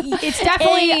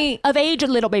definitely of age, a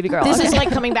little baby girl. This is like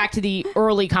coming back to the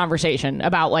early conversation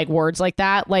about like words like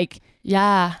that. Like,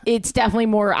 yeah, it's definitely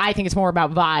more. I think it's more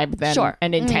about vibe than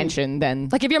and intention than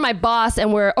like if you're my boss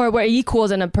and we're equals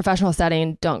in a professional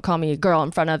setting. Don't call me a girl in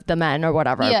front of the men or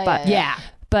whatever.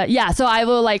 But yeah, so I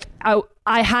will like,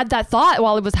 I had that thought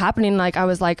while it was happening. Like, I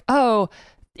was like, oh,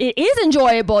 it is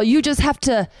enjoyable. You just have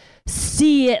to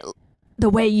see it the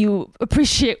way you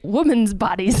appreciate women's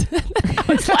bodies. I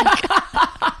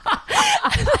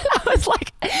was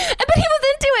like, but he was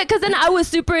into it because then I was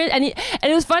super, and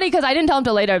it was funny because I didn't tell him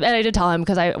till later, and I did tell him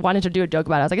because I wanted to do a joke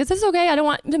about it. I was like, is this okay? I don't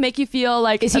want to make you feel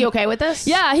like. Is he okay with this?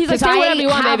 Yeah, he's like, say whatever you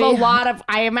want, baby.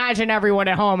 I imagine everyone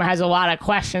at home has a lot of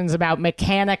questions about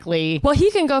mechanically. Well,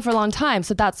 he can go for a long time,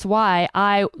 so that's why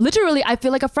I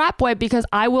feel like a frat boy because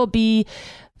I will be.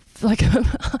 Like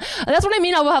that's what I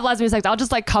mean. I will have lesbian sex. I'll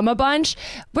just like come a bunch.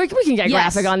 We can get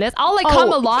graphic on this. I'll like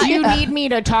come a lot. Do you need me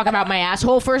to talk about my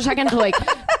asshole for a second to like,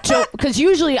 because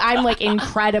usually I'm like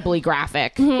incredibly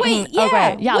graphic. Wait, yeah,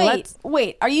 okay. Yeah.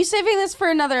 Wait. Are you saving this for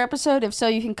another episode? If so,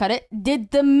 you can cut it. Did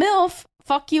the MILF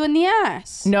fuck you in the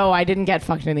ass? No, I didn't get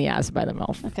fucked in the ass by the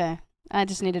MILF. Okay, I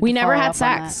just needed. We to never follow had up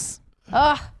sex.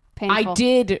 Ugh, painful. I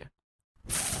did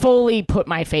fully put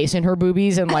my face in her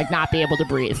boobies and like not be able to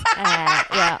breathe.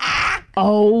 Yeah.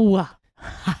 Oh,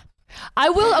 I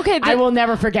will. Okay, I will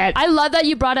never forget. I love that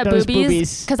you brought up those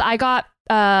boobies because I got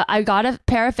a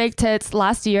pair of fake tits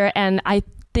last year, and I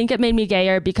think it made me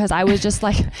gayer because I was just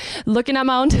like looking at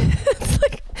my own tits,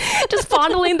 like just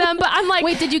fondling them. But I'm like,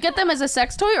 wait, did you get them as a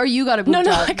sex toy or you got a boob job?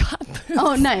 No, I got boobs.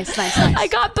 Oh, nice. I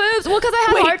got boobs. Well, because I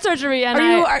had heart surgery, and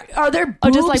are there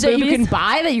boobs just like that you boobies? can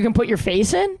buy that you can put your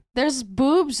face in? There's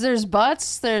boobs, there's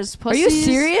butts, there's pussies. Are you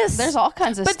serious? There's all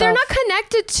kinds of stuff. But they're not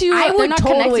connected to. I would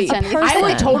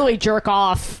anything. totally jerk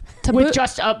off with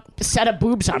just a set of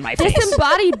boobs on my face.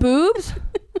 Disembodied boobs.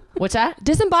 What's that?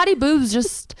 Disembodied boobs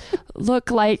just look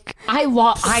like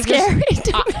scary.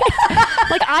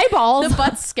 Like eyeballs. The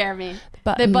butts scare me.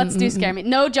 The butts do scare me.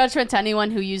 No judgment to anyone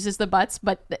who uses the butts,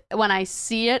 but when I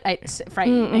see it, it's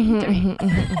frightening to me.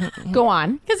 Go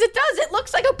on. Because it does. It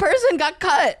looks like a person got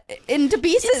cut into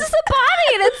pieces. It's just a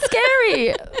body. That's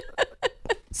scary.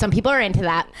 Some people are into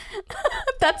that.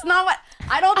 That's not what.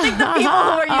 I don't think the people who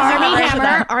are using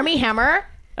Army Hammer.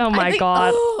 Oh my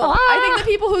God. I think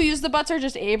the people who use the butts are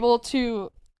just able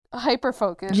to hyper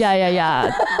focus.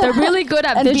 Yeah. They're really good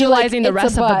at visualizing the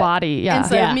rest of the body. Yeah.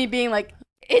 Instead of me being like,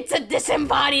 it's a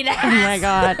disembodied ass. Oh my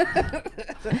God.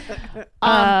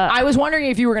 I was wondering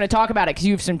if you were going to talk about it because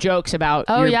you have some jokes about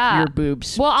your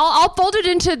boobs. Well, I'll fold it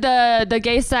into the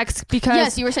gay sex because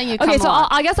yes, you were saying you. Okay, so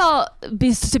I guess I'll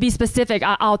be specific.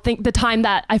 I'll think the time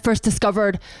that I first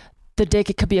discovered the dick,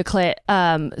 it could be a clit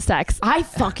sex. I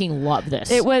fucking love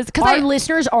this. It was because our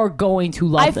listeners are going to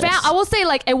love this. I will say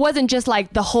like it wasn't just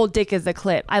like the whole dick is the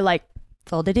clit. I like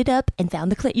folded it up and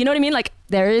found the clit. You know what I mean? Like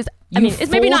there is. I mean,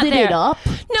 it's maybe not there. It up?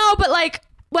 No, but like,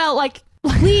 well, like,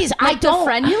 please, like I don't.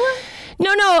 The frenulum?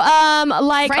 No,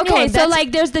 like, frenulum, okay, so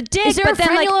like, there's the dick, is there but a then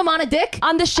frenulum like on a dick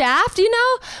on the shaft, you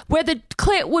know, where the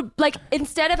clit would like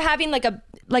instead of having like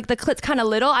the clit's kind of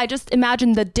little, I just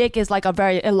imagine the dick is like a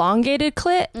very elongated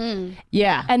clit.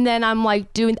 Yeah, and then I'm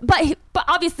like doing, but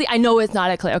obviously I know it's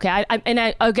not a clit. Okay,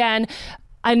 again.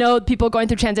 I know people going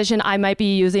through transition. I might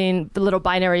be using the little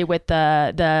binary with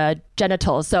the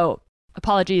genitals, so.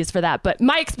 Apologies for that, but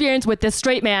my experience with this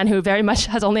straight man who very much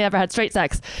has only ever had straight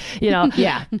sex, you know,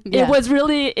 it was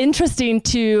really interesting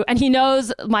and he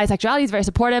knows my sexuality, is very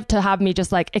supportive to have me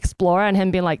just like explore and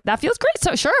him being like, that feels great.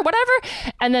 So sure, whatever.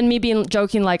 And then me being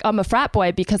joking, like I'm a frat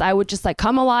boy because I would just like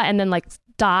come a lot and then like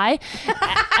die.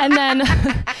 and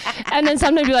then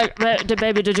sometimes be like,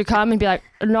 baby, did you come? And be like,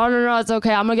 no, it's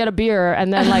okay. I'm gonna get a beer.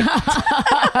 And then like,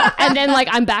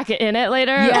 I'm back in it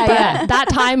later. Yeah. That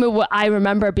time I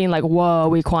remember being like, whoa,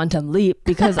 we quantum leap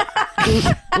because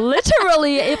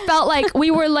literally it felt like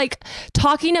we were like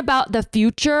talking about the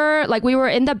future. Like we were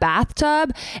in the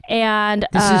bathtub and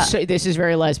this is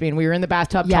very lesbian. We were in the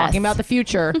bathtub talking about the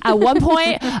future. At one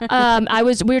point,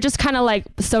 we were just kind of like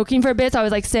soaking for a bit. So I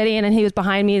was like sitting and he was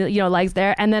behind me, you know, legs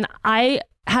there. And then I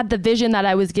had the vision that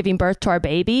I was giving birth to our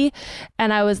baby.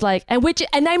 And I was like, and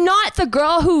I'm not the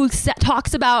girl who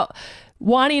talks about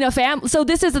wanting a family. So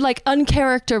this is like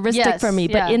uncharacteristic for me.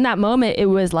 But in that moment, it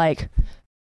was like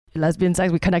lesbian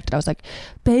sex. We connected. I was like,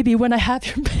 baby, when I have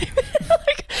your baby.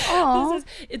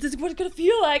 this is what it's gonna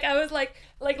feel like. I was like,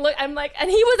 look, I'm like, and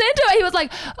he was into it. He was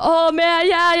like, oh man,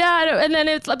 yeah. And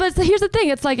then but here's the thing.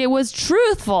 It's like, it was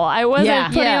truthful. I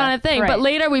wasn't putting on a thing. Right. But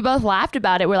later we both laughed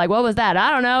about it. We're like, what was that?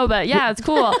 I don't know, but yeah, it's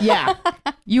cool. Yeah.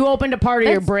 You opened a part of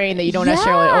your brain that you don't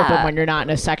necessarily open when you're not in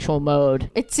a sexual mode.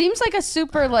 It seems like a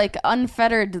super like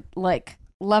unfettered like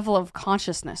level of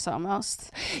consciousness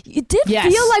almost. It did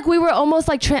feel like we were almost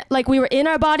like like we were in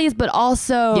our bodies but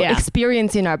also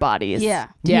experieing our bodies. Yeah.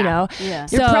 You know? Yeah.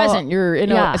 You're present. You're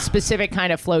in a specific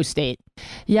kind of flow state.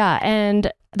 Yeah.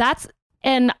 And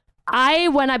when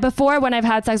I've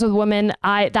had sex with women,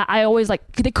 I always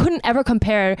like, they couldn't ever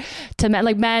compare to men,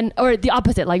 like men, or the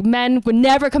opposite, like men would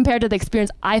never compare to the experience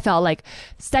I felt like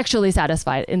sexually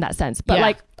satisfied in that sense. But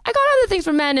like, I got other things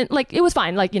from men and like, it was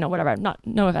fine. Like, whatever.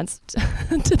 No offense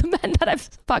to the men that I've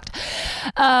fucked.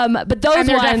 But those ones,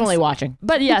 they're definitely watching.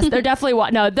 But yes, they're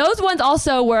definitely no, those ones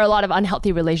also were a lot of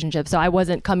unhealthy relationships. So I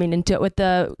wasn't coming into it with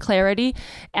the clarity.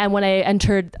 And when I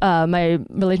entered my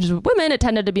relationships with women, it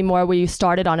tended to be more, we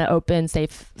started on an open,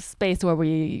 safe space where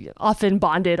we often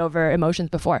bonded over emotions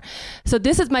before. So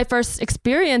this is my first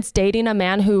experience dating a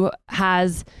man who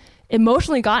has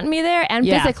emotionally gotten me there and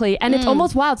physically, and it's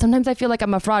almost wild. Sometimes I feel like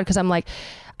I'm a fraud because I'm like,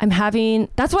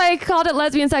 that's why I called it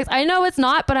lesbian sex. I know it's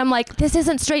not, but I'm like, this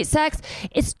isn't straight sex.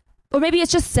 Or maybe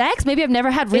it's just sex. Maybe I've never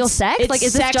had real sex. Like,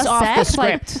 is this just off sex? The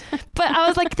script. Like, but I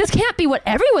was like, this can't be what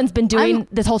everyone's been doing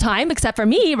this whole time, except for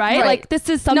me, right? Like, this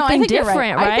is something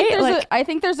different, right? I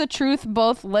think there's a truth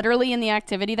both literally in the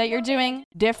activity that you're doing,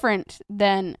 different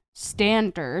than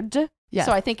standard. Yes.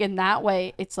 So I think in that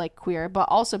way, it's like queer, but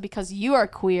also because you are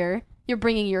queer, you're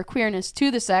bringing your queerness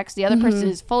to the sex. The other person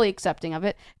is fully accepting of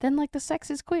it. Then like the sex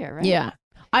is queer, right? Yeah.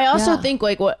 I also think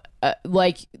like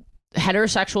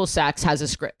heterosexual sex has a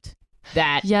script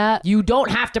that you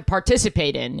don't have to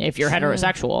participate in if you're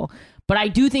heterosexual. But I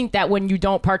do think that when you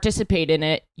don't participate in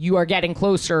it, you are getting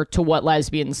closer to what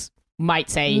lesbians might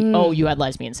say, oh, you had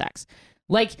lesbian sex.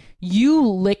 Like, you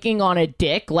licking on a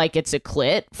dick like it's a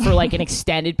clit for like an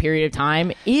extended period of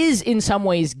time is in some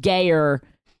ways gayer,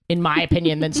 in my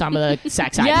opinion, than some of the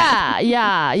sex I've had.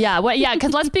 Yeah. Well, yeah,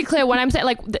 because let's be clear, when I'm saying,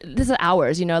 like, this is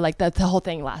hours, like the whole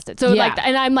thing lasted. So, like,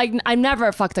 and I'm like, I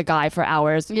never fucked a guy for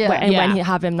hours when he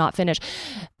have him not finish.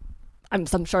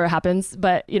 I'm sure it happens,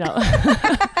 but,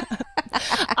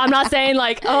 I'm not saying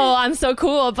like, oh, I'm so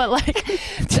cool, but like,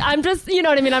 I'm just, you know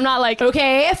what I mean? I'm not like,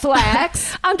 okay,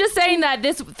 flex. I'm just saying that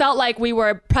this felt like we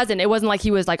were present. It wasn't like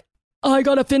he was like, oh, I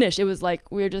gotta finish. It was like,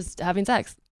 we were just having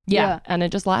sex. Yeah. And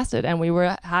it just lasted. And we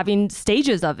were having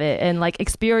stages of it and like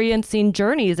experiencing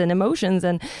journeys and emotions.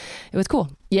 And it was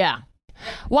cool. Yeah.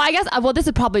 Well, I guess, this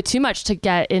is probably too much to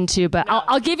get into, but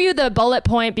I'll give you the bullet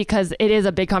point because it is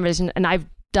a big conversation and I've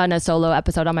done a solo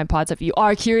episode on my pod, so if you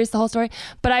are curious the whole story.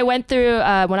 But I went through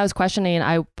when I was questioning,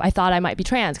 I thought I might be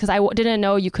trans because I didn't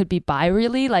know you could be bi,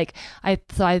 really. Like I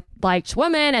liked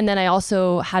women, and then I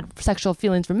also had sexual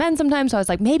feelings for men sometimes, so I was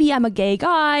like, maybe I'm a gay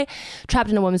guy trapped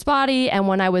in a woman's body. And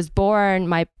when I was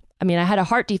born, I had a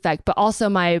heart defect, but also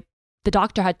the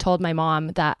doctor had told my mom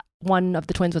that one of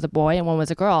the twins was a boy and one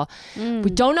was a girl. We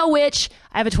don't know which.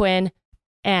 I have a twin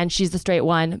and she's the straight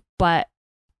one, but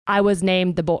I'm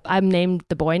named the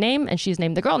boy name and she's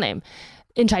named the girl name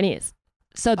in Chinese.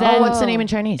 So then, what's the name in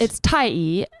Chinese? It's Tai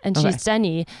Yi and she's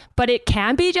Zhenyi, but it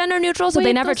can be gender neutral, so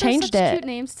they never changed it. Cute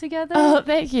names together. Oh,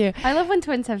 thank you. I love when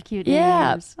twins have cute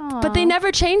names. Aww. But they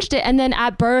never changed it. And then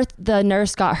at birth, the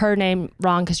nurse got her name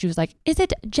wrong because she was like, "Is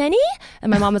it Jenny?" And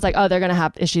my mom was like, "Oh, they're gonna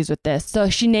have issues with this." So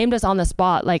she named us on the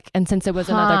spot. Like, and since it was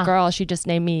another girl, she just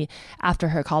named me after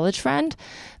her college friend.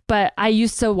 But I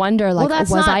used to wonder, like,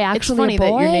 I actually it's funny a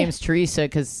boy? That your name's Teresa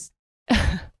because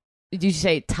did you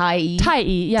say Tai Yi? Tai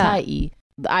Yi, yeah. Tai Yi.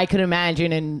 I could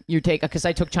imagine, and because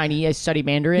I took Chinese, I studied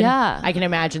Mandarin. Yeah. I can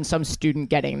imagine some student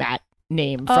getting that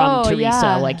name from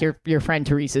Teresa, like your friend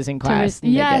Teresa's in class.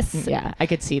 Yes. I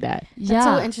could see that. That's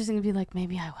so interesting to be like,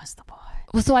 maybe I was the boy.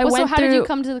 Well, so how did you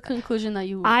come to the conclusion that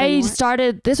you?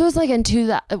 This was like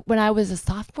when I was a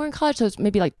sophomore in college, so it was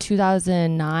maybe like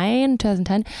 2009,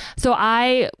 2010. So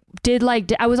I did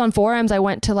I was on forums. I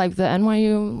went to like the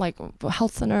NYU like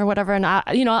health center or whatever, and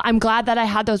I'm glad that I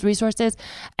had those resources,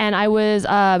 and I was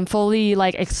fully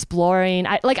like exploring.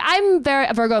 I'm very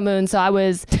a Virgo moon, so I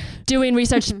was doing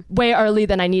research way early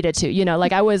than I needed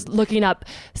to. I was looking up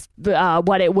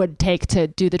what it would take to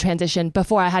do the transition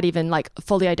before I had even like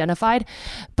fully identified.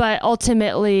 But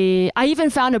ultimately, I even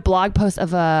found a blog post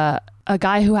of a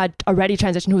guy who had already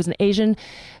transitioned, who was an Asian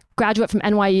graduate from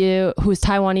NYU, who's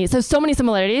Taiwanese. So many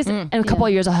similarities and a couple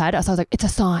of years ahead. So I was like, it's a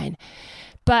sign.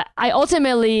 But I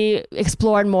ultimately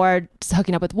explored more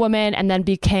hooking up with women, and then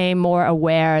became more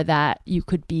aware that you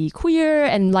could be queer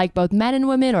and like both men and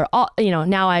women, or all,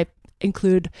 now I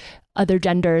include other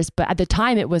genders, but at the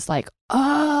time it was like,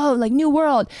 oh, like new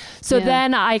world. So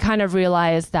then I kind of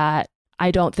realized that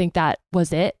I don't think that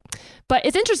was it. But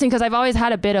it's interesting because I've always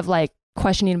had a bit of like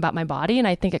questioning about my body, and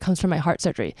I think it comes from my heart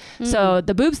surgery. So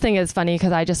the boobs thing is funny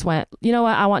because I just went, you know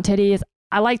what, I want titties.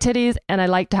 I like titties and I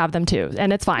like to have them too,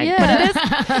 and it's fine. But it is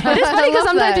funny because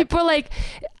sometimes people are like,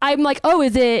 I'm like, oh,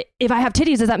 if I have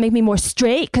titties, does that make me more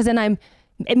straight? Because then I'm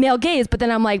male gaze, but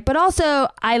then I'm like, but also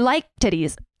I like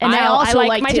titties, and I also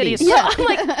like my titties. Yeah, I'm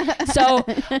like, so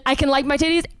I can like my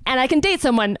titties and I can date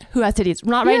someone who has titties.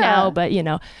 Not right now, but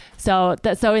so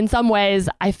in some ways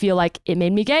I feel like it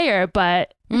made me gayer,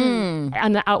 but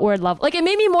on the outward level, like it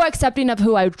made me more accepting of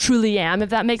who I truly am,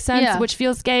 if that makes sense, which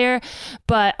feels gayer.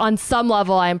 But on some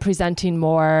level, I'm presenting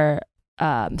more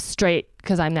straight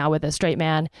because I'm now with a straight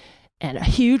man. And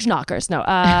huge knockers. No. Can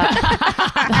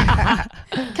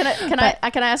I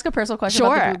ask a personal question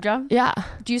about the boob job? Yeah.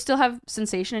 Do you still have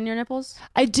sensation in your nipples?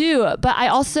 I do, but I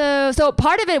also, so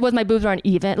part of it was my boobs were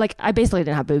uneven. Like I basically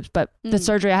didn't have boobs, but the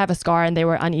surgery, I have a scar and they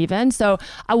were uneven. So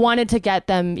I wanted to get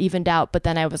them evened out, but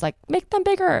then I was like, make them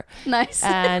bigger. Nice.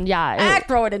 And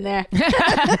throw it in there.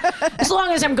 As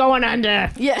long as I'm going under.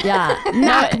 Yeah.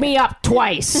 Knock me up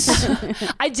twice.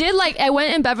 I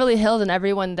went in Beverly Hills and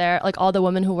everyone there, like all the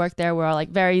women who worked there were like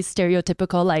very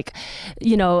stereotypical, like,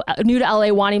 new to LA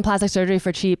wanting plastic surgery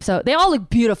for cheap. So they all look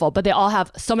beautiful, but they all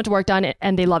have so much work done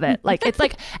and they love it. Like it's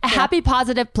like a happy,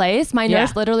 positive place. My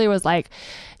nurse literally was like,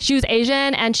 she was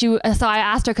Asian, and so I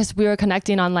asked her because we were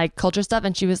connecting on like culture stuff,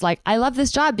 and she was like, I love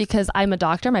this job because I'm a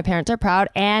doctor, my parents are proud,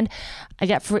 and I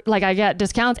get I get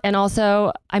discounts, and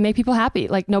also I make people happy.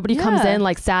 Like nobody comes in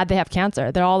like sad they have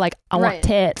cancer. They're all like, I want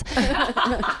tits.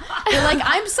 You're like,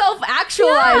 I'm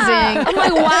self-actualizing. I'm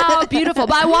like, wow, beautiful.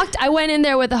 But I went in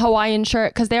there with a Hawaiian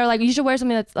shirt because they were like, you should wear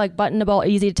something that's like buttonable,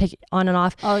 easy to take on and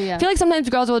off. Oh yeah. I feel like sometimes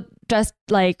girls will dress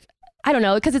like, I don't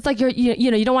know, because it's like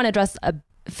you don't want to dress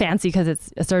fancy because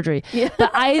it's a surgery. Yeah.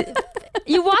 But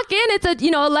you walk in, it's a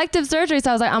elective surgery, so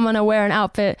I was like, I'm gonna wear an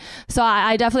outfit. So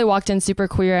I definitely walked in super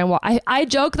queer, and I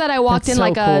joke that I walked in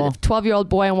like a 12-year-old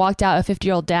boy and walked out a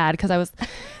 50-year-old dad because I was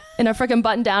in a freaking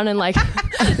button down and like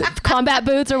combat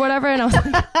boots or whatever, and I was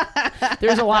like,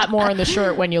 there's a lot more in the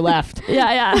shirt when you left.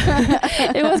 Yeah.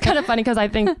 It was kind of funny because I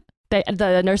think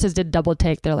the nurses did double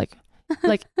take. They're like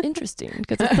interesting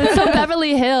because it's so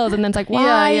Beverly Hills, and then it's like,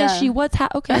 why is she? What's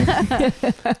okay?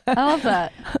 I love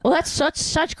that. Well, that's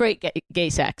such great gay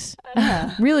sex.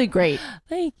 Really great.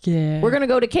 Thank you. We're gonna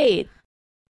go to Kate.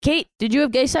 Kate, did you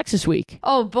have gay sex this week?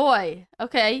 Oh boy.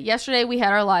 Okay. Yesterday we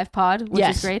had our live pod, which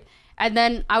is great. And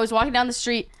then I was walking down the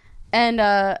street, and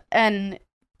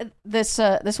this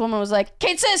woman was like,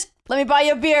 "Kate, sis, let me buy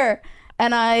you a beer."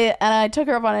 And I took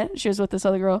her up on it. She was with this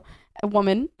other girl. A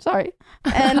woman, sorry.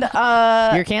 And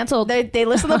you're canceled. They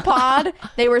listened to the pod.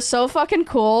 They were so fucking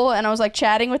cool, and I was like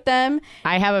chatting with them.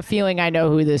 I have a feeling I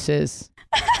know who this is.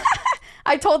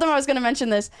 I told them I was going to mention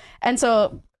this, and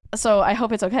so I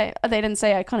hope it's okay. They didn't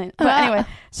say I couldn't, but anyway.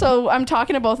 So I'm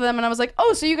talking to both of them, and I was like,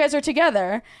 "Oh, so you guys are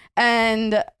together?"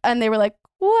 And they were like,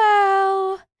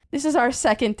 "Well, this is our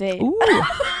second date." Ooh.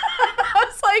 I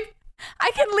was like,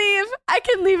 I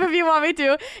can leave if you want me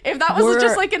to. If that was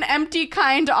just like an empty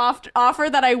kind offer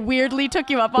that I weirdly took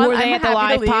you up on, were they at the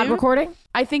live pod recording?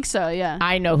 I think so, yeah.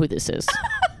 I know who this is.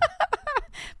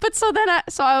 But so then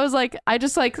I was like, I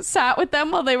just like sat with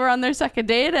them while they were on their second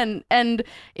date, and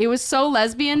it was so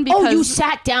lesbian because... Oh, you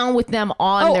sat down with them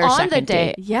on their second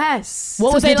date? Yes.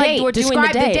 What was the date?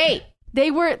 Describe the date.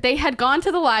 They had gone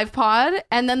to the live pod,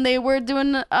 and then they were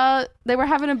doing they were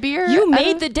having a beer. You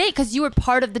made the date because you were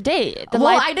part of the date.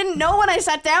 I didn't know when I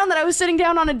sat down that I was sitting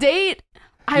down on a date.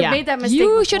 I made that mistake.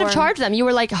 You should have charged them. You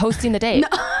were like hosting the date.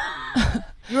 No.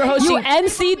 You were hosting. You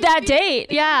emceed that date.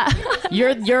 Yeah.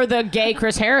 You're the gay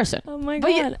Chris Harrison. Oh my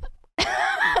God.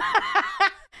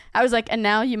 I was like, and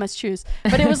now you must choose.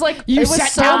 But it was like, you it was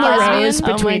set so down the lesbian rose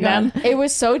between them. It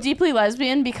was so deeply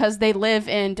lesbian because they live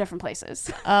in different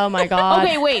places. Oh my God.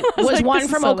 Okay, wait. Was like, one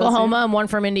from Oklahoma and one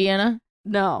from Indiana?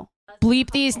 No.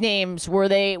 Bleep these names.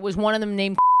 Was one of them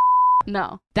named?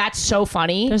 No. That's so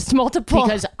funny. There's multiple.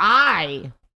 Because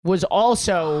I was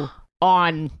also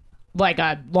on like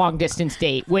a long distance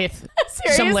date with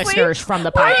some listeners from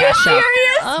the podcast show.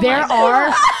 Oh there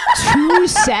are 2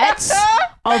 sets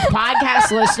of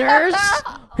podcast listeners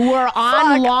who are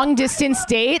on long distance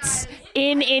dates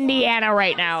in Indiana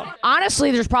right now.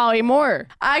 Honestly, there's probably more.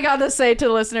 I gotta say to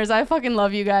the listeners, I fucking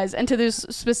love you guys. And to those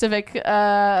specific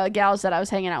gals that I was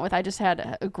hanging out with, I just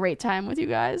had a great time with you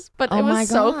guys. But it was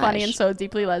so funny and so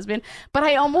deeply lesbian. But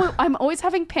I'm always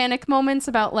having panic moments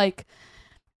about, like,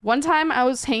 one time I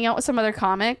was hanging out with some other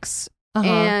comics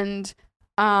and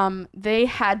they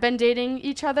had been dating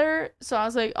each other. So I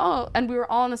was like, oh, and we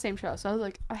were all on the same show. So I was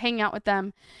like hanging out with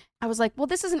them. I was like, well,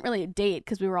 this isn't really a date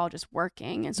because we were all just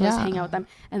working. And so I was hanging out with them.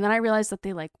 And then I realized that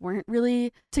they, like, weren't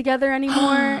really together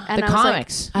anymore. And the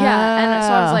comics. Like, and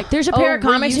so I was like, there's a pair of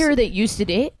comics here that used to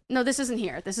date? No, this isn't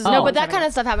here. This is no, but that kind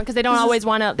of stuff happens because they don't always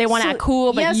want to. They want to act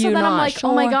cool, but so then not. I'm like,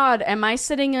 sure. oh my god, am I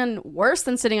sitting in worse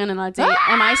than sitting on a date?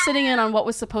 Am I sitting in on what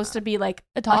was supposed to be like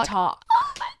a talk?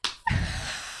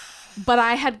 But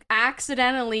I had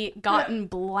accidentally gotten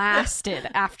blasted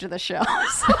after the show.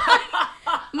 So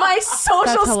my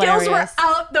social skills were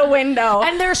out the window.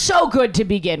 And they're so good to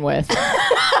begin with.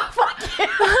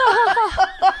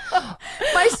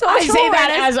 My social I say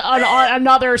that as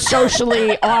another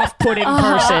socially off-putting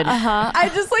person.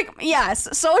 I just like,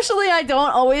 yes, socially I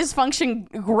don't always function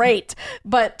great,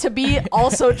 but to be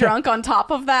also drunk on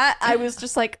top of that, I was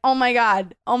just like, oh my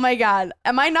god, am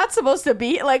I not supposed to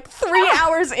be like 3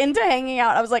 hours into hanging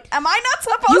out? I was like, am I not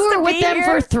supposed to be You were with them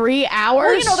for 3 hours?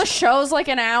 Well, you know, the show's like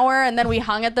an hour, and then we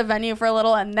hung at the venue for a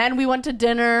little, and then we went to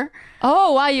dinner.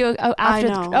 Oh, wow, you after? I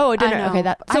know, oh, dinner. I know.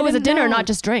 Okay, so it was a dinner, not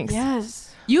just drinks. Yes.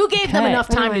 You gave them enough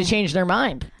time to change their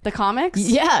mind. The comics?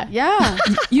 Yeah.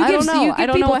 You give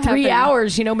people 3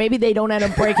 hours, you know, maybe they don't end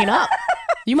up breaking up.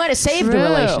 You might have saved the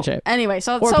relationship. Anyway,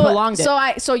 so prolonged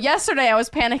it. So yesterday I was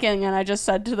panicking and I just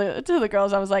said to the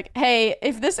girls, I was like, hey,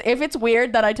 if it's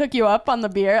weird that I took you up on the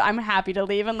beer, I'm happy to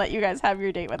leave and let you guys have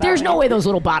your date without There's me. no way those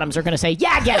little bottoms are going to say,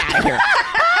 yeah, get out of here.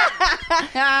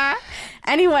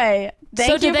 Anyway,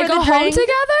 so did they go home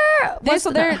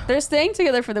together? They're staying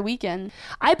together for the weekend.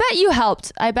 I bet you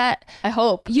helped. I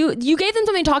hope you gave them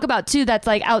something to talk about too. That's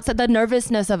like outside the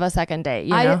nervousness of a second date.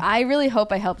 You know? I really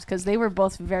hope I helped because they were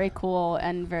both very cool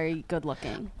and very good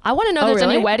looking. I want to know if there's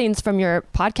any weddings from your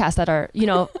podcast that are, you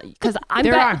know, because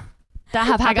there are. That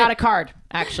have happened. I got a card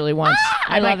actually once.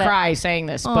 I might cry saying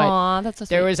this, but that's so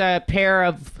there was a pair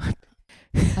of.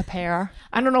 A pair.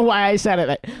 I don't know why I said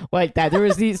it like that. There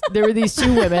were these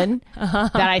two women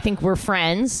that I think were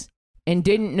friends and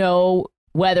didn't know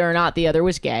whether or not the other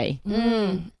was gay.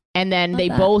 And then they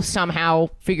both somehow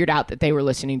figured out that they were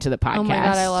listening to the podcast. Oh my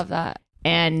god, I love that.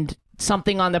 And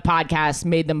something on the podcast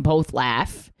made them both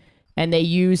laugh, and they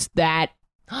used that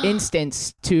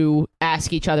instance to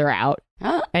ask each other out.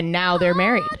 And now they're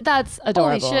married. That's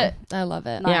adorable. Holy shit. I love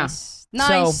it. Nice. Yeah.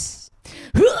 Nice.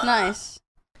 Nice.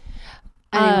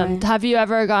 Anyway. Have you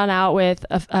ever gone out with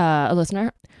a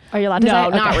listener? Are you allowed to say? No,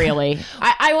 not really.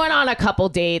 I went on a couple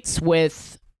dates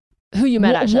with who you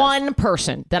met at one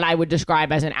person that I would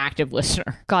describe as an active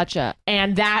listener. Gotcha.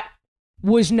 And that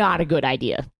was not a good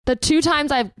idea. The 2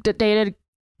 times I've dated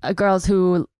girls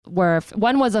who were,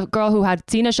 one was a girl who had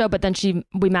seen a show, but then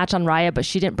we matched on Riot, but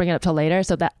she didn't bring it up till later.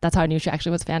 So that's how I knew she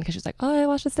actually was a fan, because she was like, oh, I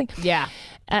watched this thing. Yeah.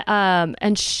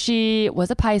 And she was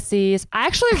a Pisces. I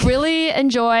actually really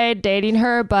enjoyed dating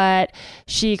her, but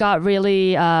she got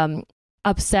really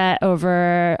upset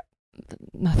over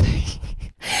nothing.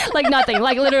 Like nothing.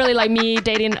 Like literally like me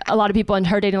dating a lot of people and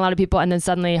her dating a lot of people, and then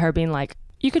suddenly her being like,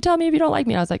 you could tell me if you don't like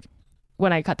me. I was like,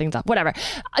 when I cut things off, whatever.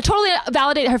 I totally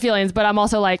validate her feelings, but I'm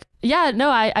also like, yeah, no,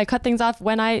 I cut things off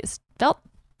when I felt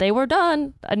they were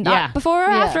done, and not before or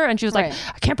after. And she was like,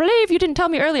 I can't believe you didn't tell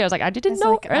me earlier. I was like, I didn't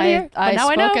know earlier, but now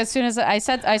I know. As soon as I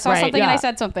saw something and I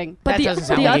said something. But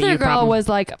the other girl was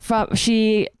like,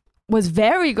 she was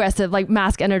very aggressive, like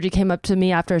mask energy came up to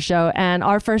me after a show, and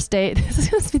our first date, this is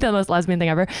going to be the most lesbian thing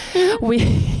ever,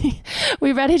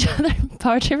 we read each other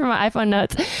poetry from my iPhone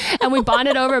notes, and we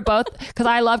bonded over both, because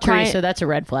I love crying. Teresa, that's a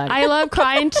red flag. I love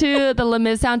crying to the Les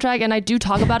Mis soundtrack, and I do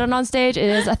talk about it on stage. It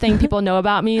is a thing people know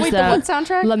about me. Wait, the what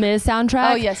soundtrack? Les Mis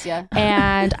soundtrack. Oh, yes, yeah.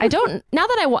 And I don't, now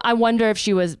that I wonder if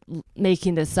she was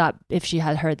making this up, if she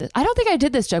had heard this. I don't think I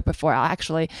did this joke before,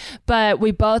 actually, but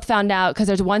we both found out, because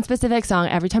there's one specific song,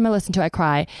 every time I listen to I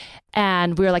cry,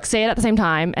 and we were like, say it at the same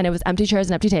time, and it was Empty Chairs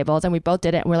and Empty Tables, and we both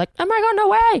did it, and we are like, oh my god, no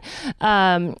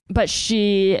way. But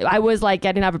I was like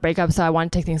getting out of a breakup, so I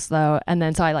wanted to take things slow, and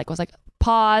then so I like was like,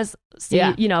 pause, see,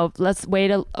 you know, let's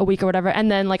wait a week or whatever, and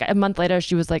then like a month later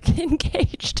she was like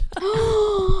engaged.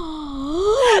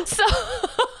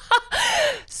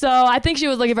 So I think she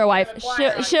was looking for a wife.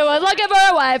 She was looking for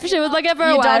a wife. She was looking for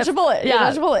a wife. Dodge a bullet. Yeah. You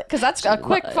dodge a bullet. Because that's a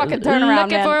quick fucking turnaround,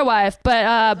 looking for a wife.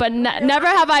 But never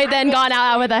have I then gone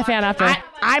out with that fan after.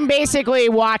 I'm basically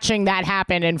watching that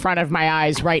happen in front of my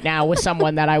eyes right now with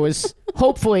someone that I was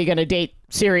hopefully going to date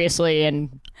seriously,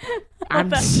 and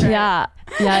I'm Yeah.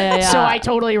 So I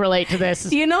totally relate to this.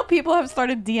 Do you know people have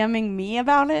started DMing me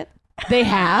about it? They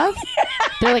have?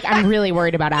 They're like, I'm really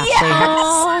worried about Ashley.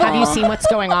 Yes. Have you seen what's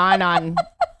going on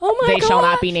They Shall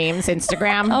Not Be Named's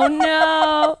Instagram? Oh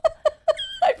no.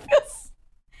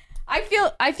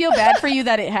 I feel bad for you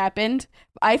that it happened.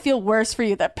 I feel worse for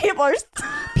you that people are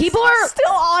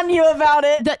still on you about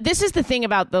it. This is the thing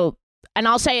about and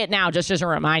I'll say it now just as a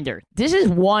reminder. This is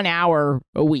 1 hour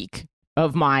a week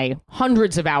of my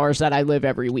hundreds of hours that I live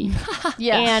every week.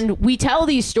 Yes. And we tell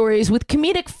these stories with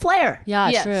comedic flair. Yeah,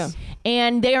 Yes. true.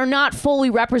 And they are not fully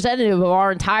representative of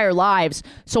our entire lives.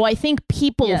 So I think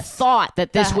people thought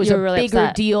that this was a really bigger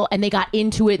upset. deal, and they got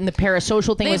into it, and the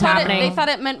parasocial thing was happening. They thought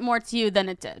it meant more to you than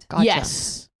it did. Gotcha.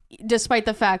 Yes. Despite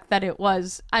the fact that it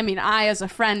was, I as a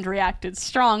friend reacted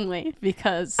strongly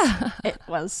because it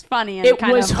was funny and It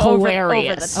kind was of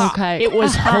hilarious. over the top. Okay. It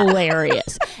was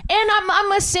hilarious. And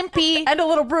I'm a simpy. And a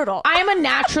little brutal. I am a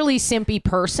naturally simpy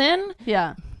person.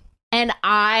 Yeah. And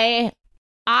my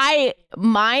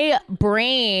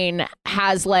brain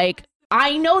has like,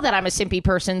 I know that I'm a simpy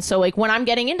person. So like when I'm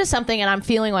getting into something and I'm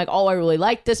feeling like, oh, I really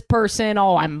like this person.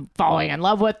 Oh, I'm falling in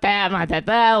love with them. Like,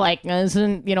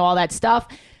 all that stuff.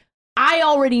 I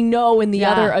already know in the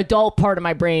other adult part of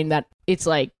my brain that it's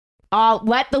like, I'll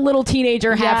let the little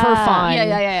teenager have her fun.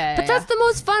 Yeah. But that's the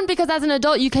most fun because as an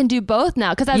adult, you can do both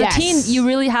now. Because as a teen, you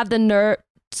really have the nerve.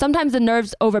 Sometimes the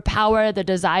nerves overpower the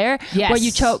desire where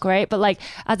you choke, right? But like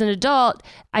as an adult,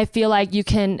 I feel like you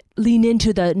can lean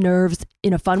into the nerves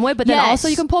in a fun way, but then also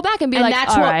you can pull back and be like,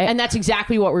 all right. And that's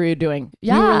exactly what we were doing.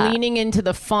 Yeah. We were leaning into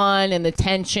the fun and the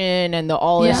tension and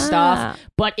all this stuff.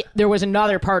 But there was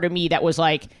another part of me that was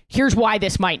like, here's why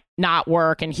this might not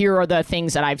work. And here are the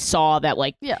things that I've saw that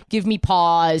like give me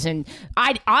pause. And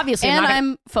I obviously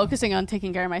I'm focusing on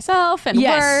taking care of myself and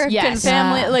work and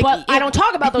family. Like, but I don't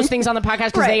talk about those things on the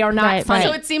podcast because they are not funny.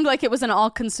 So it seemed like it was an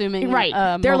all-consuming They're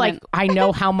moment. like, I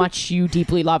know how much you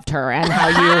deeply loved her and how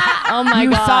you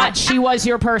you thought she was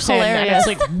your person. Hilarious.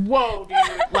 And it's like, whoa,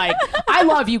 dude. Like, I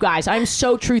love you guys. I'm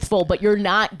so truthful, but you're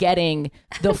not getting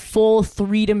the full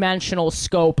 3-dimensional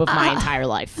scope of my entire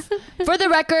life. For the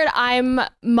record, I'm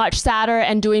much sadder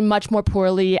and doing much more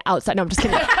poorly outside. No, I'm just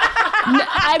kidding.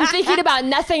 I'm thinking about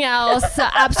nothing else.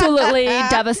 Absolutely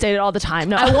devastated all the time.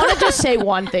 No, I want to just say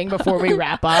one thing before we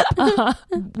wrap up,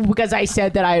 because I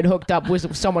said that I had hooked up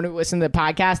with someone who listened to the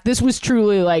podcast. This was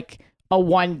truly like a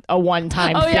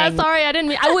one-time thing. Oh yeah, sorry, I didn't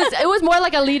mean. It was more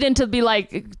like a lead in to be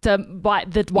like why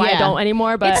I don't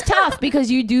anymore. But it's tough because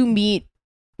you do meet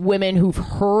women who've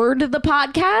heard the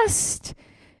podcast,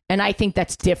 and I think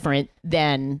that's different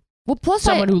than plus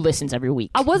someone who listens every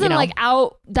week. I wasn't like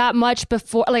out that much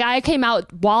before. Like I came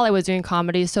out while I was doing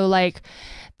comedy, so like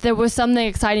there was something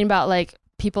exciting about like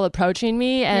people approaching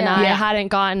me, and I hadn't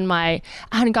gotten my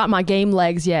game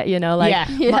legs yet,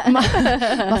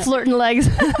 my flirting legs.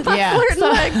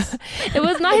 Legs. It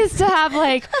was nice to have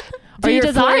like Are your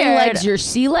flirting desired legs your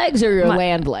sea legs or your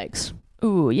land legs?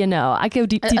 Ooh, I go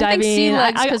deep sea diving. I think sea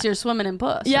legs because you're swimming in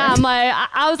puss. Yeah, right?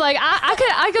 I was like,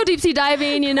 I go deep sea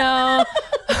diving, but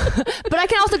I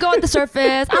can also go at the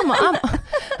surface.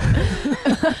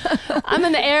 I'm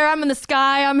in the air. I'm in the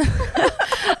sky. I'm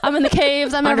in the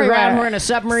caves. I'm underground. everywhere. We're in a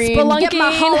submarine. Spelunking. Get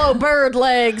my hollow bird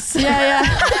legs. Yeah.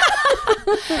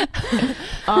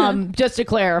 Just to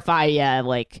clarify,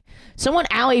 like someone,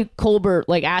 Allie Colbert,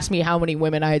 like asked me how many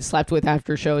women I had slept with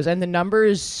after shows, and the number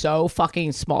is so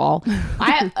fucking small.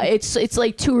 It's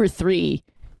like 2 or 3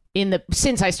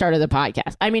 since I started the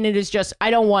podcast. I mean, it is just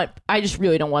I just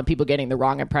really don't want people getting the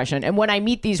wrong impression. And when I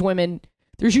meet these women,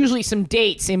 there's usually some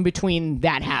dates in between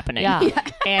that happening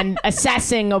and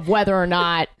assessing of whether or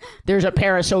not there's a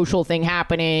parasocial thing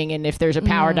happening, and if there's a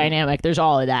power dynamic, there's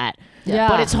all of that. Yeah.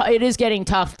 But it is getting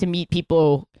tough to meet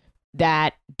people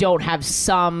that don't have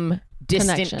some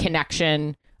distant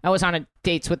connection. I was on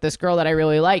dates with this girl that I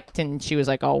really liked, and she was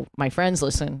like, "Oh, my friends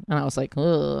listen," and I was like,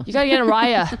 "Ugh." You gotta get a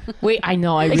Raya. Wait, I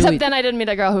know. Except then I didn't meet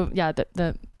a girl who,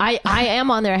 I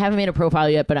am on there. I haven't made a profile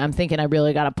yet, but I'm thinking I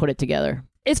really got to put it together.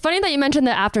 It's funny that you mentioned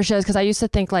the after shows because I used to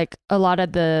think like a lot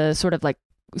of the sort of like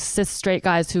cis straight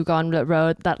guys who go on the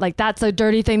road that like that's a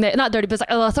dirty thing that not dirty but it's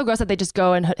like so gross that they just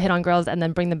go and hit on girls and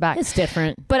then bring them back. It's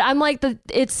different. But I'm like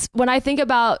it's when I think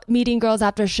about meeting girls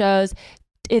after shows,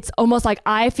 it's almost like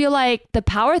I feel like the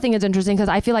power thing is interesting because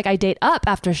I feel like I date up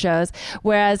after shows,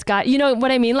 whereas guys, you know what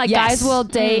I mean? Like guys will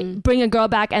date, bring a girl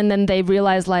back, and then they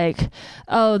realize like,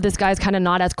 oh, this guy's kind of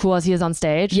not as cool as he is on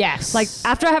stage. Yes. Like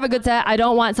after I have a good set, I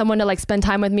don't want someone to like spend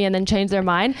time with me and then change their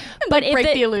mind. But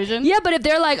break the illusion. Yeah, but if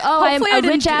they're like, oh, Hopefully I'm a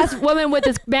rich ass woman with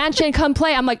this mansion, come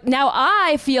play. I'm like, now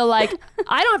I feel like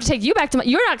I don't have to take you back to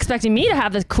you're not expecting me to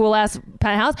have this cool ass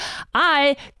penthouse.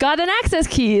 I got an access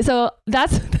key. So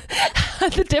that's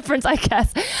the difference, I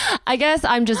guess. I guess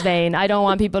I'm just vain. I don't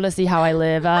want people to see how I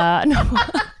live. No.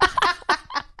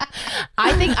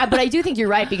 But I do think you're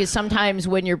right, because sometimes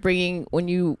when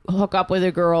you hook up with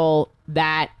a girl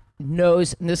that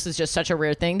knows, and this is just such a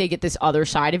rare thing, they get this other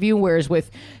side of you, whereas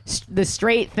with the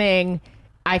straight thing,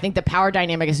 I think the power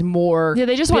dynamic is more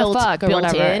they just want to fuck or built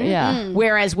whatever. in. Yeah.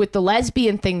 Whereas with the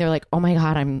lesbian thing, they're like, oh my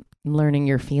God, I'm learning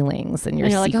your feelings and your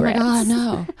and you're secrets. like, oh my God,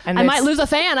 no. And I might lose a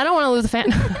fan. I don't want to lose a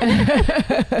fan.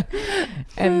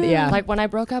 And like when I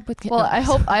broke up with Well, I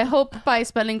hope by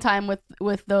spending time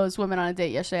with those women on a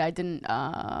date yesterday, I didn't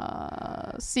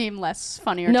seem less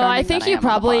funny or no, charming I think than you am on the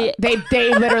probably pod. they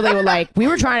literally were like,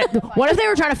 what if they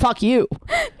were trying to fuck you?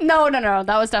 No,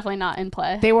 that was definitely not in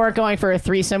play. They weren't going for a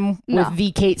threesome with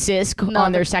the Kate Sisk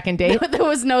on their second date. There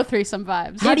was no threesome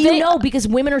vibes. How do you know? Because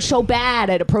women are so bad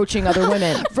at approaching other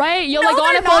women. Right? You'll like go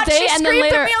on a full date and then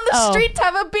later. At me on the street to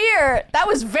have a beer. That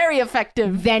was very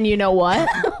effective. Then you know what?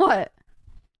 What?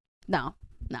 No.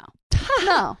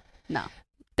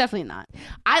 Definitely not.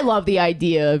 I love the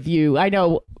idea of you. I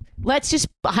know. Let's just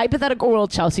hypothetical world.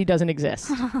 Chelsea doesn't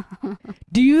exist.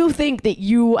 Do you think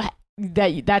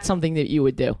that that's something that you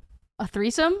would do? A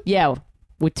threesome? Yeah.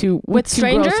 With two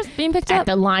strangers girls being picked at up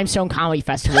the Limestone Comedy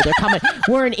Festival. They're coming.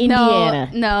 We're in Indiana.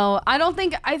 No, I don't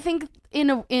think. I think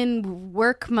in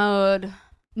work mode,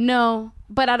 no,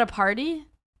 but at a party,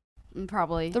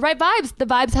 probably. The right vibes. The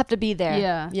vibes have to be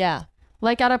there. Yeah.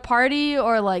 Like at a party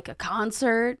or like a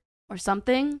concert or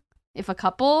something. If a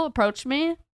couple approached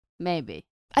me, maybe.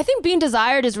 I think being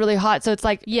desired is really hot. So it's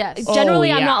like, yes.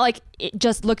 Generally, I'm not like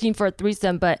just looking for a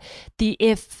threesome, but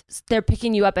if they're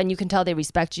picking you up and you can tell they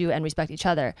respect you and respect each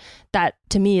other, that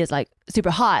to me is like super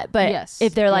hot. But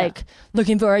if they're like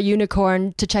looking for a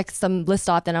unicorn to check some list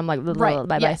off, then I'm like, bye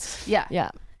bye. Yes.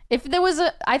 Yeah. If there was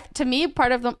to me,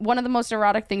 part of one of the most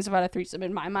erotic things about a threesome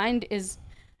in my mind is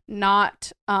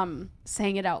not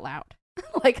saying it out loud.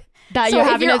 Like that you're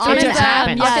having a threesome.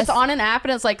 If it's on an app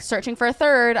and it's like searching for a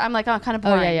third, I'm like, oh, kind of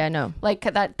boring. Oh yeah, I know. Like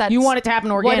that. You want it to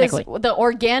happen organically. The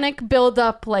organic build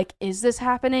up, like, is this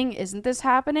happening? Isn't this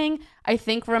happening? I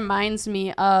think reminds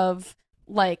me of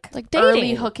like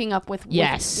early hooking up with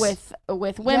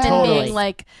women, being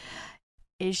like,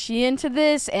 is she into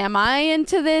this? Am I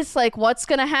into this? Like, what's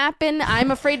gonna happen?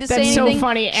 I'm afraid to say anything. That's so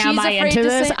funny. Am I into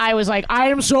this? I was like, I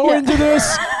am so into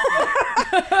this.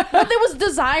 Well, there was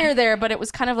desire there, but it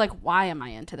was kind of like, why am I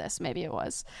into this? Maybe it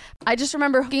was. I just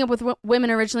remember hooking up with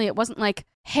women originally. It wasn't like,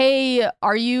 hey,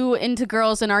 are you into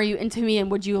girls and are you into me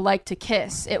and would you like to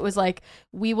kiss? It was like,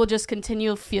 we will just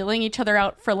continue feeling each other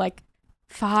out for like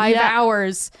 5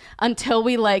 hours until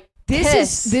we like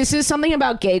kiss. This is something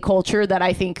about gay culture that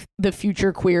I think the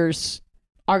future queers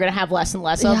are going to have less and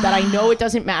less of. That I know it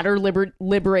doesn't matter.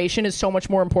 Liberation is so much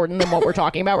more important than what we're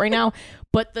talking about right now.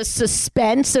 But the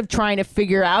suspense of trying to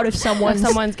figure out if someone's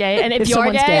gay, and if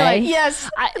you're gay, like, yes,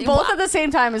 both at the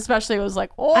same time, especially, it was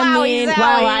like, wow,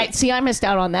 I missed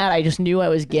out on that. I just knew I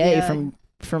was gay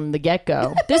from the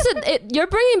get-go. This is you're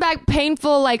bringing back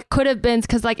painful like could have beens,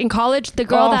 because like in college the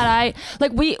girl that I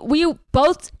like we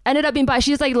both ended up being bi.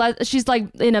 She's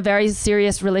like in a very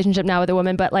serious relationship now with a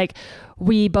woman, but like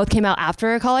we both came out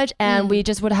after college and we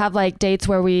just would have like dates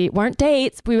where we weren't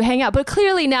dates, we would hang out, but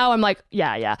clearly now I'm like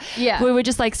yeah we would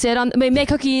just like sit on, make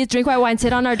cookies, drink white wine,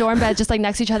 sit on our dorm beds just like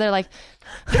next to each other, like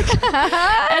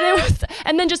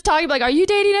and then just talking like, are you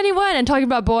dating anyone, and talking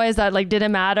about boys that like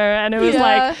didn't matter. And it was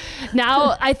like,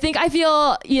 now I think I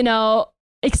feel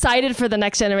excited for the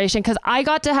next generation, because I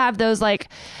got to have those like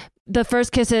the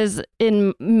first kisses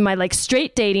in my like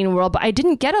straight dating world, but I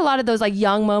didn't get a lot of those like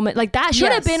young moments. Like that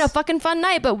should have been a fucking fun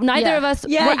night, but neither of us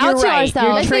were out to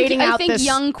ourselves. I think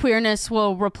young queerness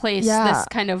will replace this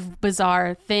kind of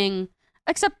bizarre thing.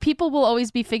 Except people will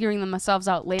always be figuring themselves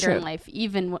out later in life,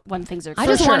 even when things are. I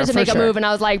just wanted to make a move, and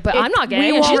I was like, "But I'm not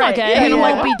gay, and she's not gay." And it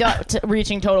won't be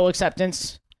reaching total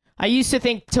acceptance. I used to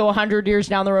think till 100 years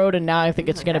down the road, and now I think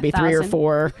it's going to be 3 or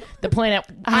 4. The planet.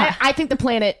 I think the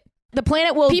planet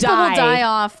will die. People will die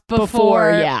off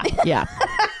before. Yeah.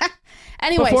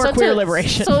 Anyway, before queer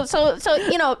liberation.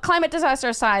 So climate disaster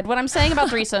aside, what I'm saying about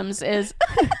threesomes is.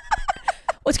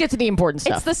 Let's get to the important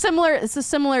stuff. It's the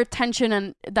similar tension,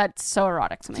 and that's so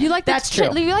erotic to me. You like that?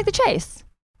 You like the chase.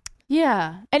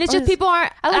 Yeah. And it's just people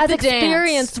aren't like as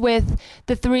experienced with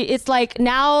the three. It's like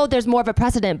now there's more of a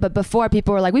precedent, but before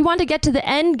people were like, we want to get to the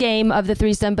end game of the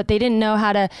threesome, but they didn't know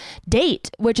how to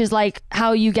date, which is like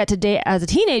how you get to date as a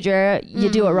teenager. You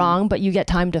do it wrong, but you get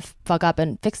time to fuck up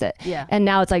and fix it. Yeah. And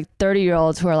now it's like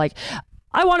 30-year-olds who are like,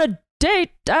 I want to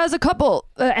date as a couple,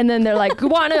 and then they're like,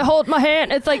 want to hold my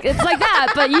hand. It's like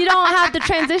that, but you don't have the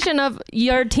transition of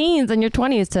your teens and your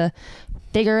 20s to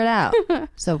figure it out.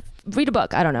 So read a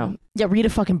book. I don't know. Yeah, read a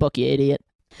fucking book, you idiot.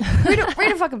 Read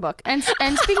a fucking book. And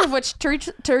speaking of which,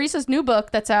 Teresa's new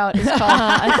book that's out is called.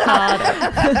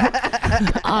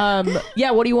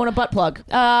 Yeah. What do you want to butt plug?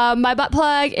 My butt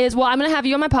plug is, well, I'm gonna have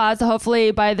you on my pod, so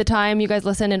hopefully by the time you guys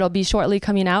listen, it'll be shortly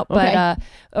coming out. Okay.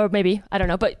 But or maybe I don't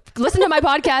know. But listen to my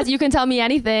podcast. You can tell me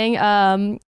anything.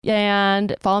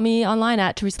 And follow me online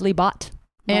at Teresa Lee Bot.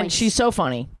 And Nice. she's so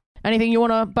funny. Anything you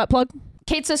want to butt plug?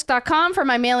 KateSisk.com for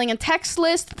my mailing and text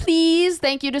list, please.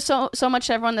 Thank you to so much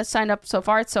to everyone that signed up so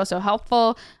far. It's so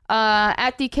helpful.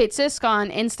 At the Kate Sisk on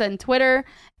Insta and Twitter,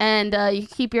 and you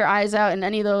keep your eyes out in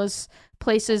any of those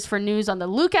places for news on the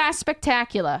Lucas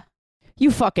Spectacular.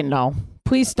 You fucking know.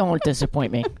 Please don't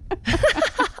disappoint me.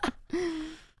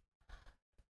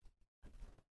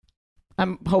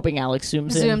 I'm hoping Alex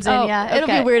zooms in. Zooms in, yeah. It'll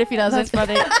be weird if he doesn't. That's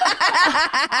funny.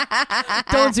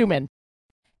 Don't zoom in.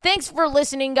 Thanks for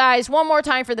listening, guys. One more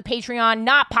time for the Patreon.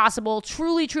 Not possible.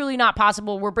 Truly, truly not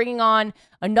possible. We're bringing on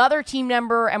another team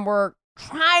member, and we're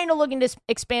trying to look into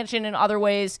expansion in other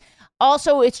ways.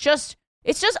 Also, it's just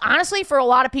honestly for a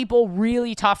lot of people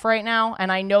really tough right now,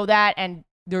 and I know that, and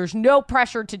there's no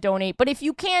pressure to donate. But if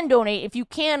you can donate, if you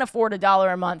can afford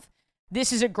 $1 a month,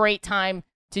 this is a great time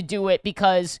to do it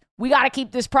because we got to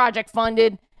keep this project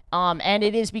funded. And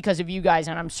it is because of you guys,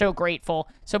 and I'm so grateful.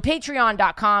 So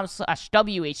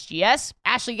patreon.com/WHGS,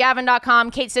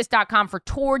 AshleyGavin.com, KateSisk.com for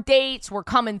tour dates. We're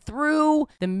coming through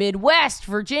the Midwest,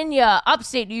 Virginia,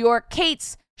 upstate New York,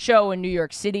 Kate's show in New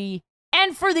York City.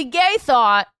 And for the gay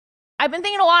thought, I've been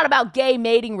thinking a lot about gay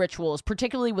mating rituals,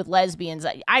 particularly with lesbians.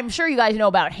 I'm sure you guys know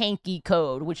about hanky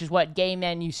code, which is what gay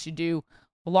men used to do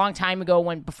a long time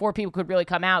ago before people could really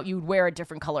come out. You would wear a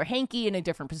different color hanky in a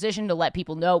different position to let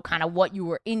people know kind of what you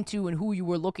were into and who you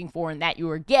were looking for and that you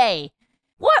were gay.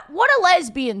 What are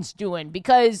lesbians doing?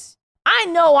 Because I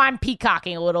know I'm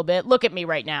peacocking a little bit. Look at me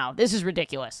right now. This is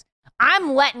ridiculous.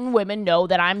 I'm letting women know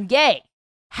that I'm gay.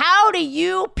 How do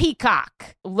you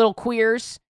peacock, little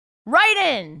queers? Write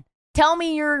in. Tell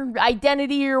me your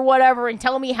identity or whatever and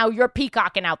tell me how you're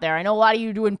peacocking out there. I know a lot of you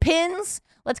are doing pins.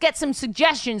 Let's get some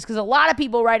suggestions because a lot of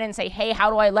people write in and say, hey, how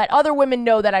do I let other women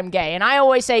know that I'm gay? And I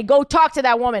always say, go talk to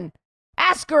that woman.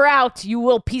 Ask her out, you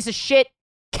little piece of shit.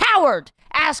 Coward.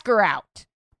 Ask her out.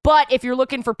 But if you're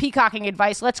looking for peacocking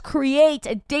advice, let's create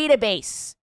a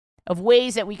database of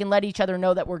ways that we can let each other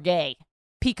know that we're gay.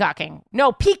 Peacocking.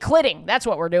 No, peaclitting. That's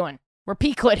what we're doing. We're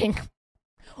peaclitting.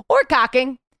 Or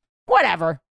cocking.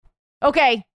 Whatever.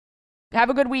 Okay.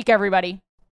 Have a good week, everybody.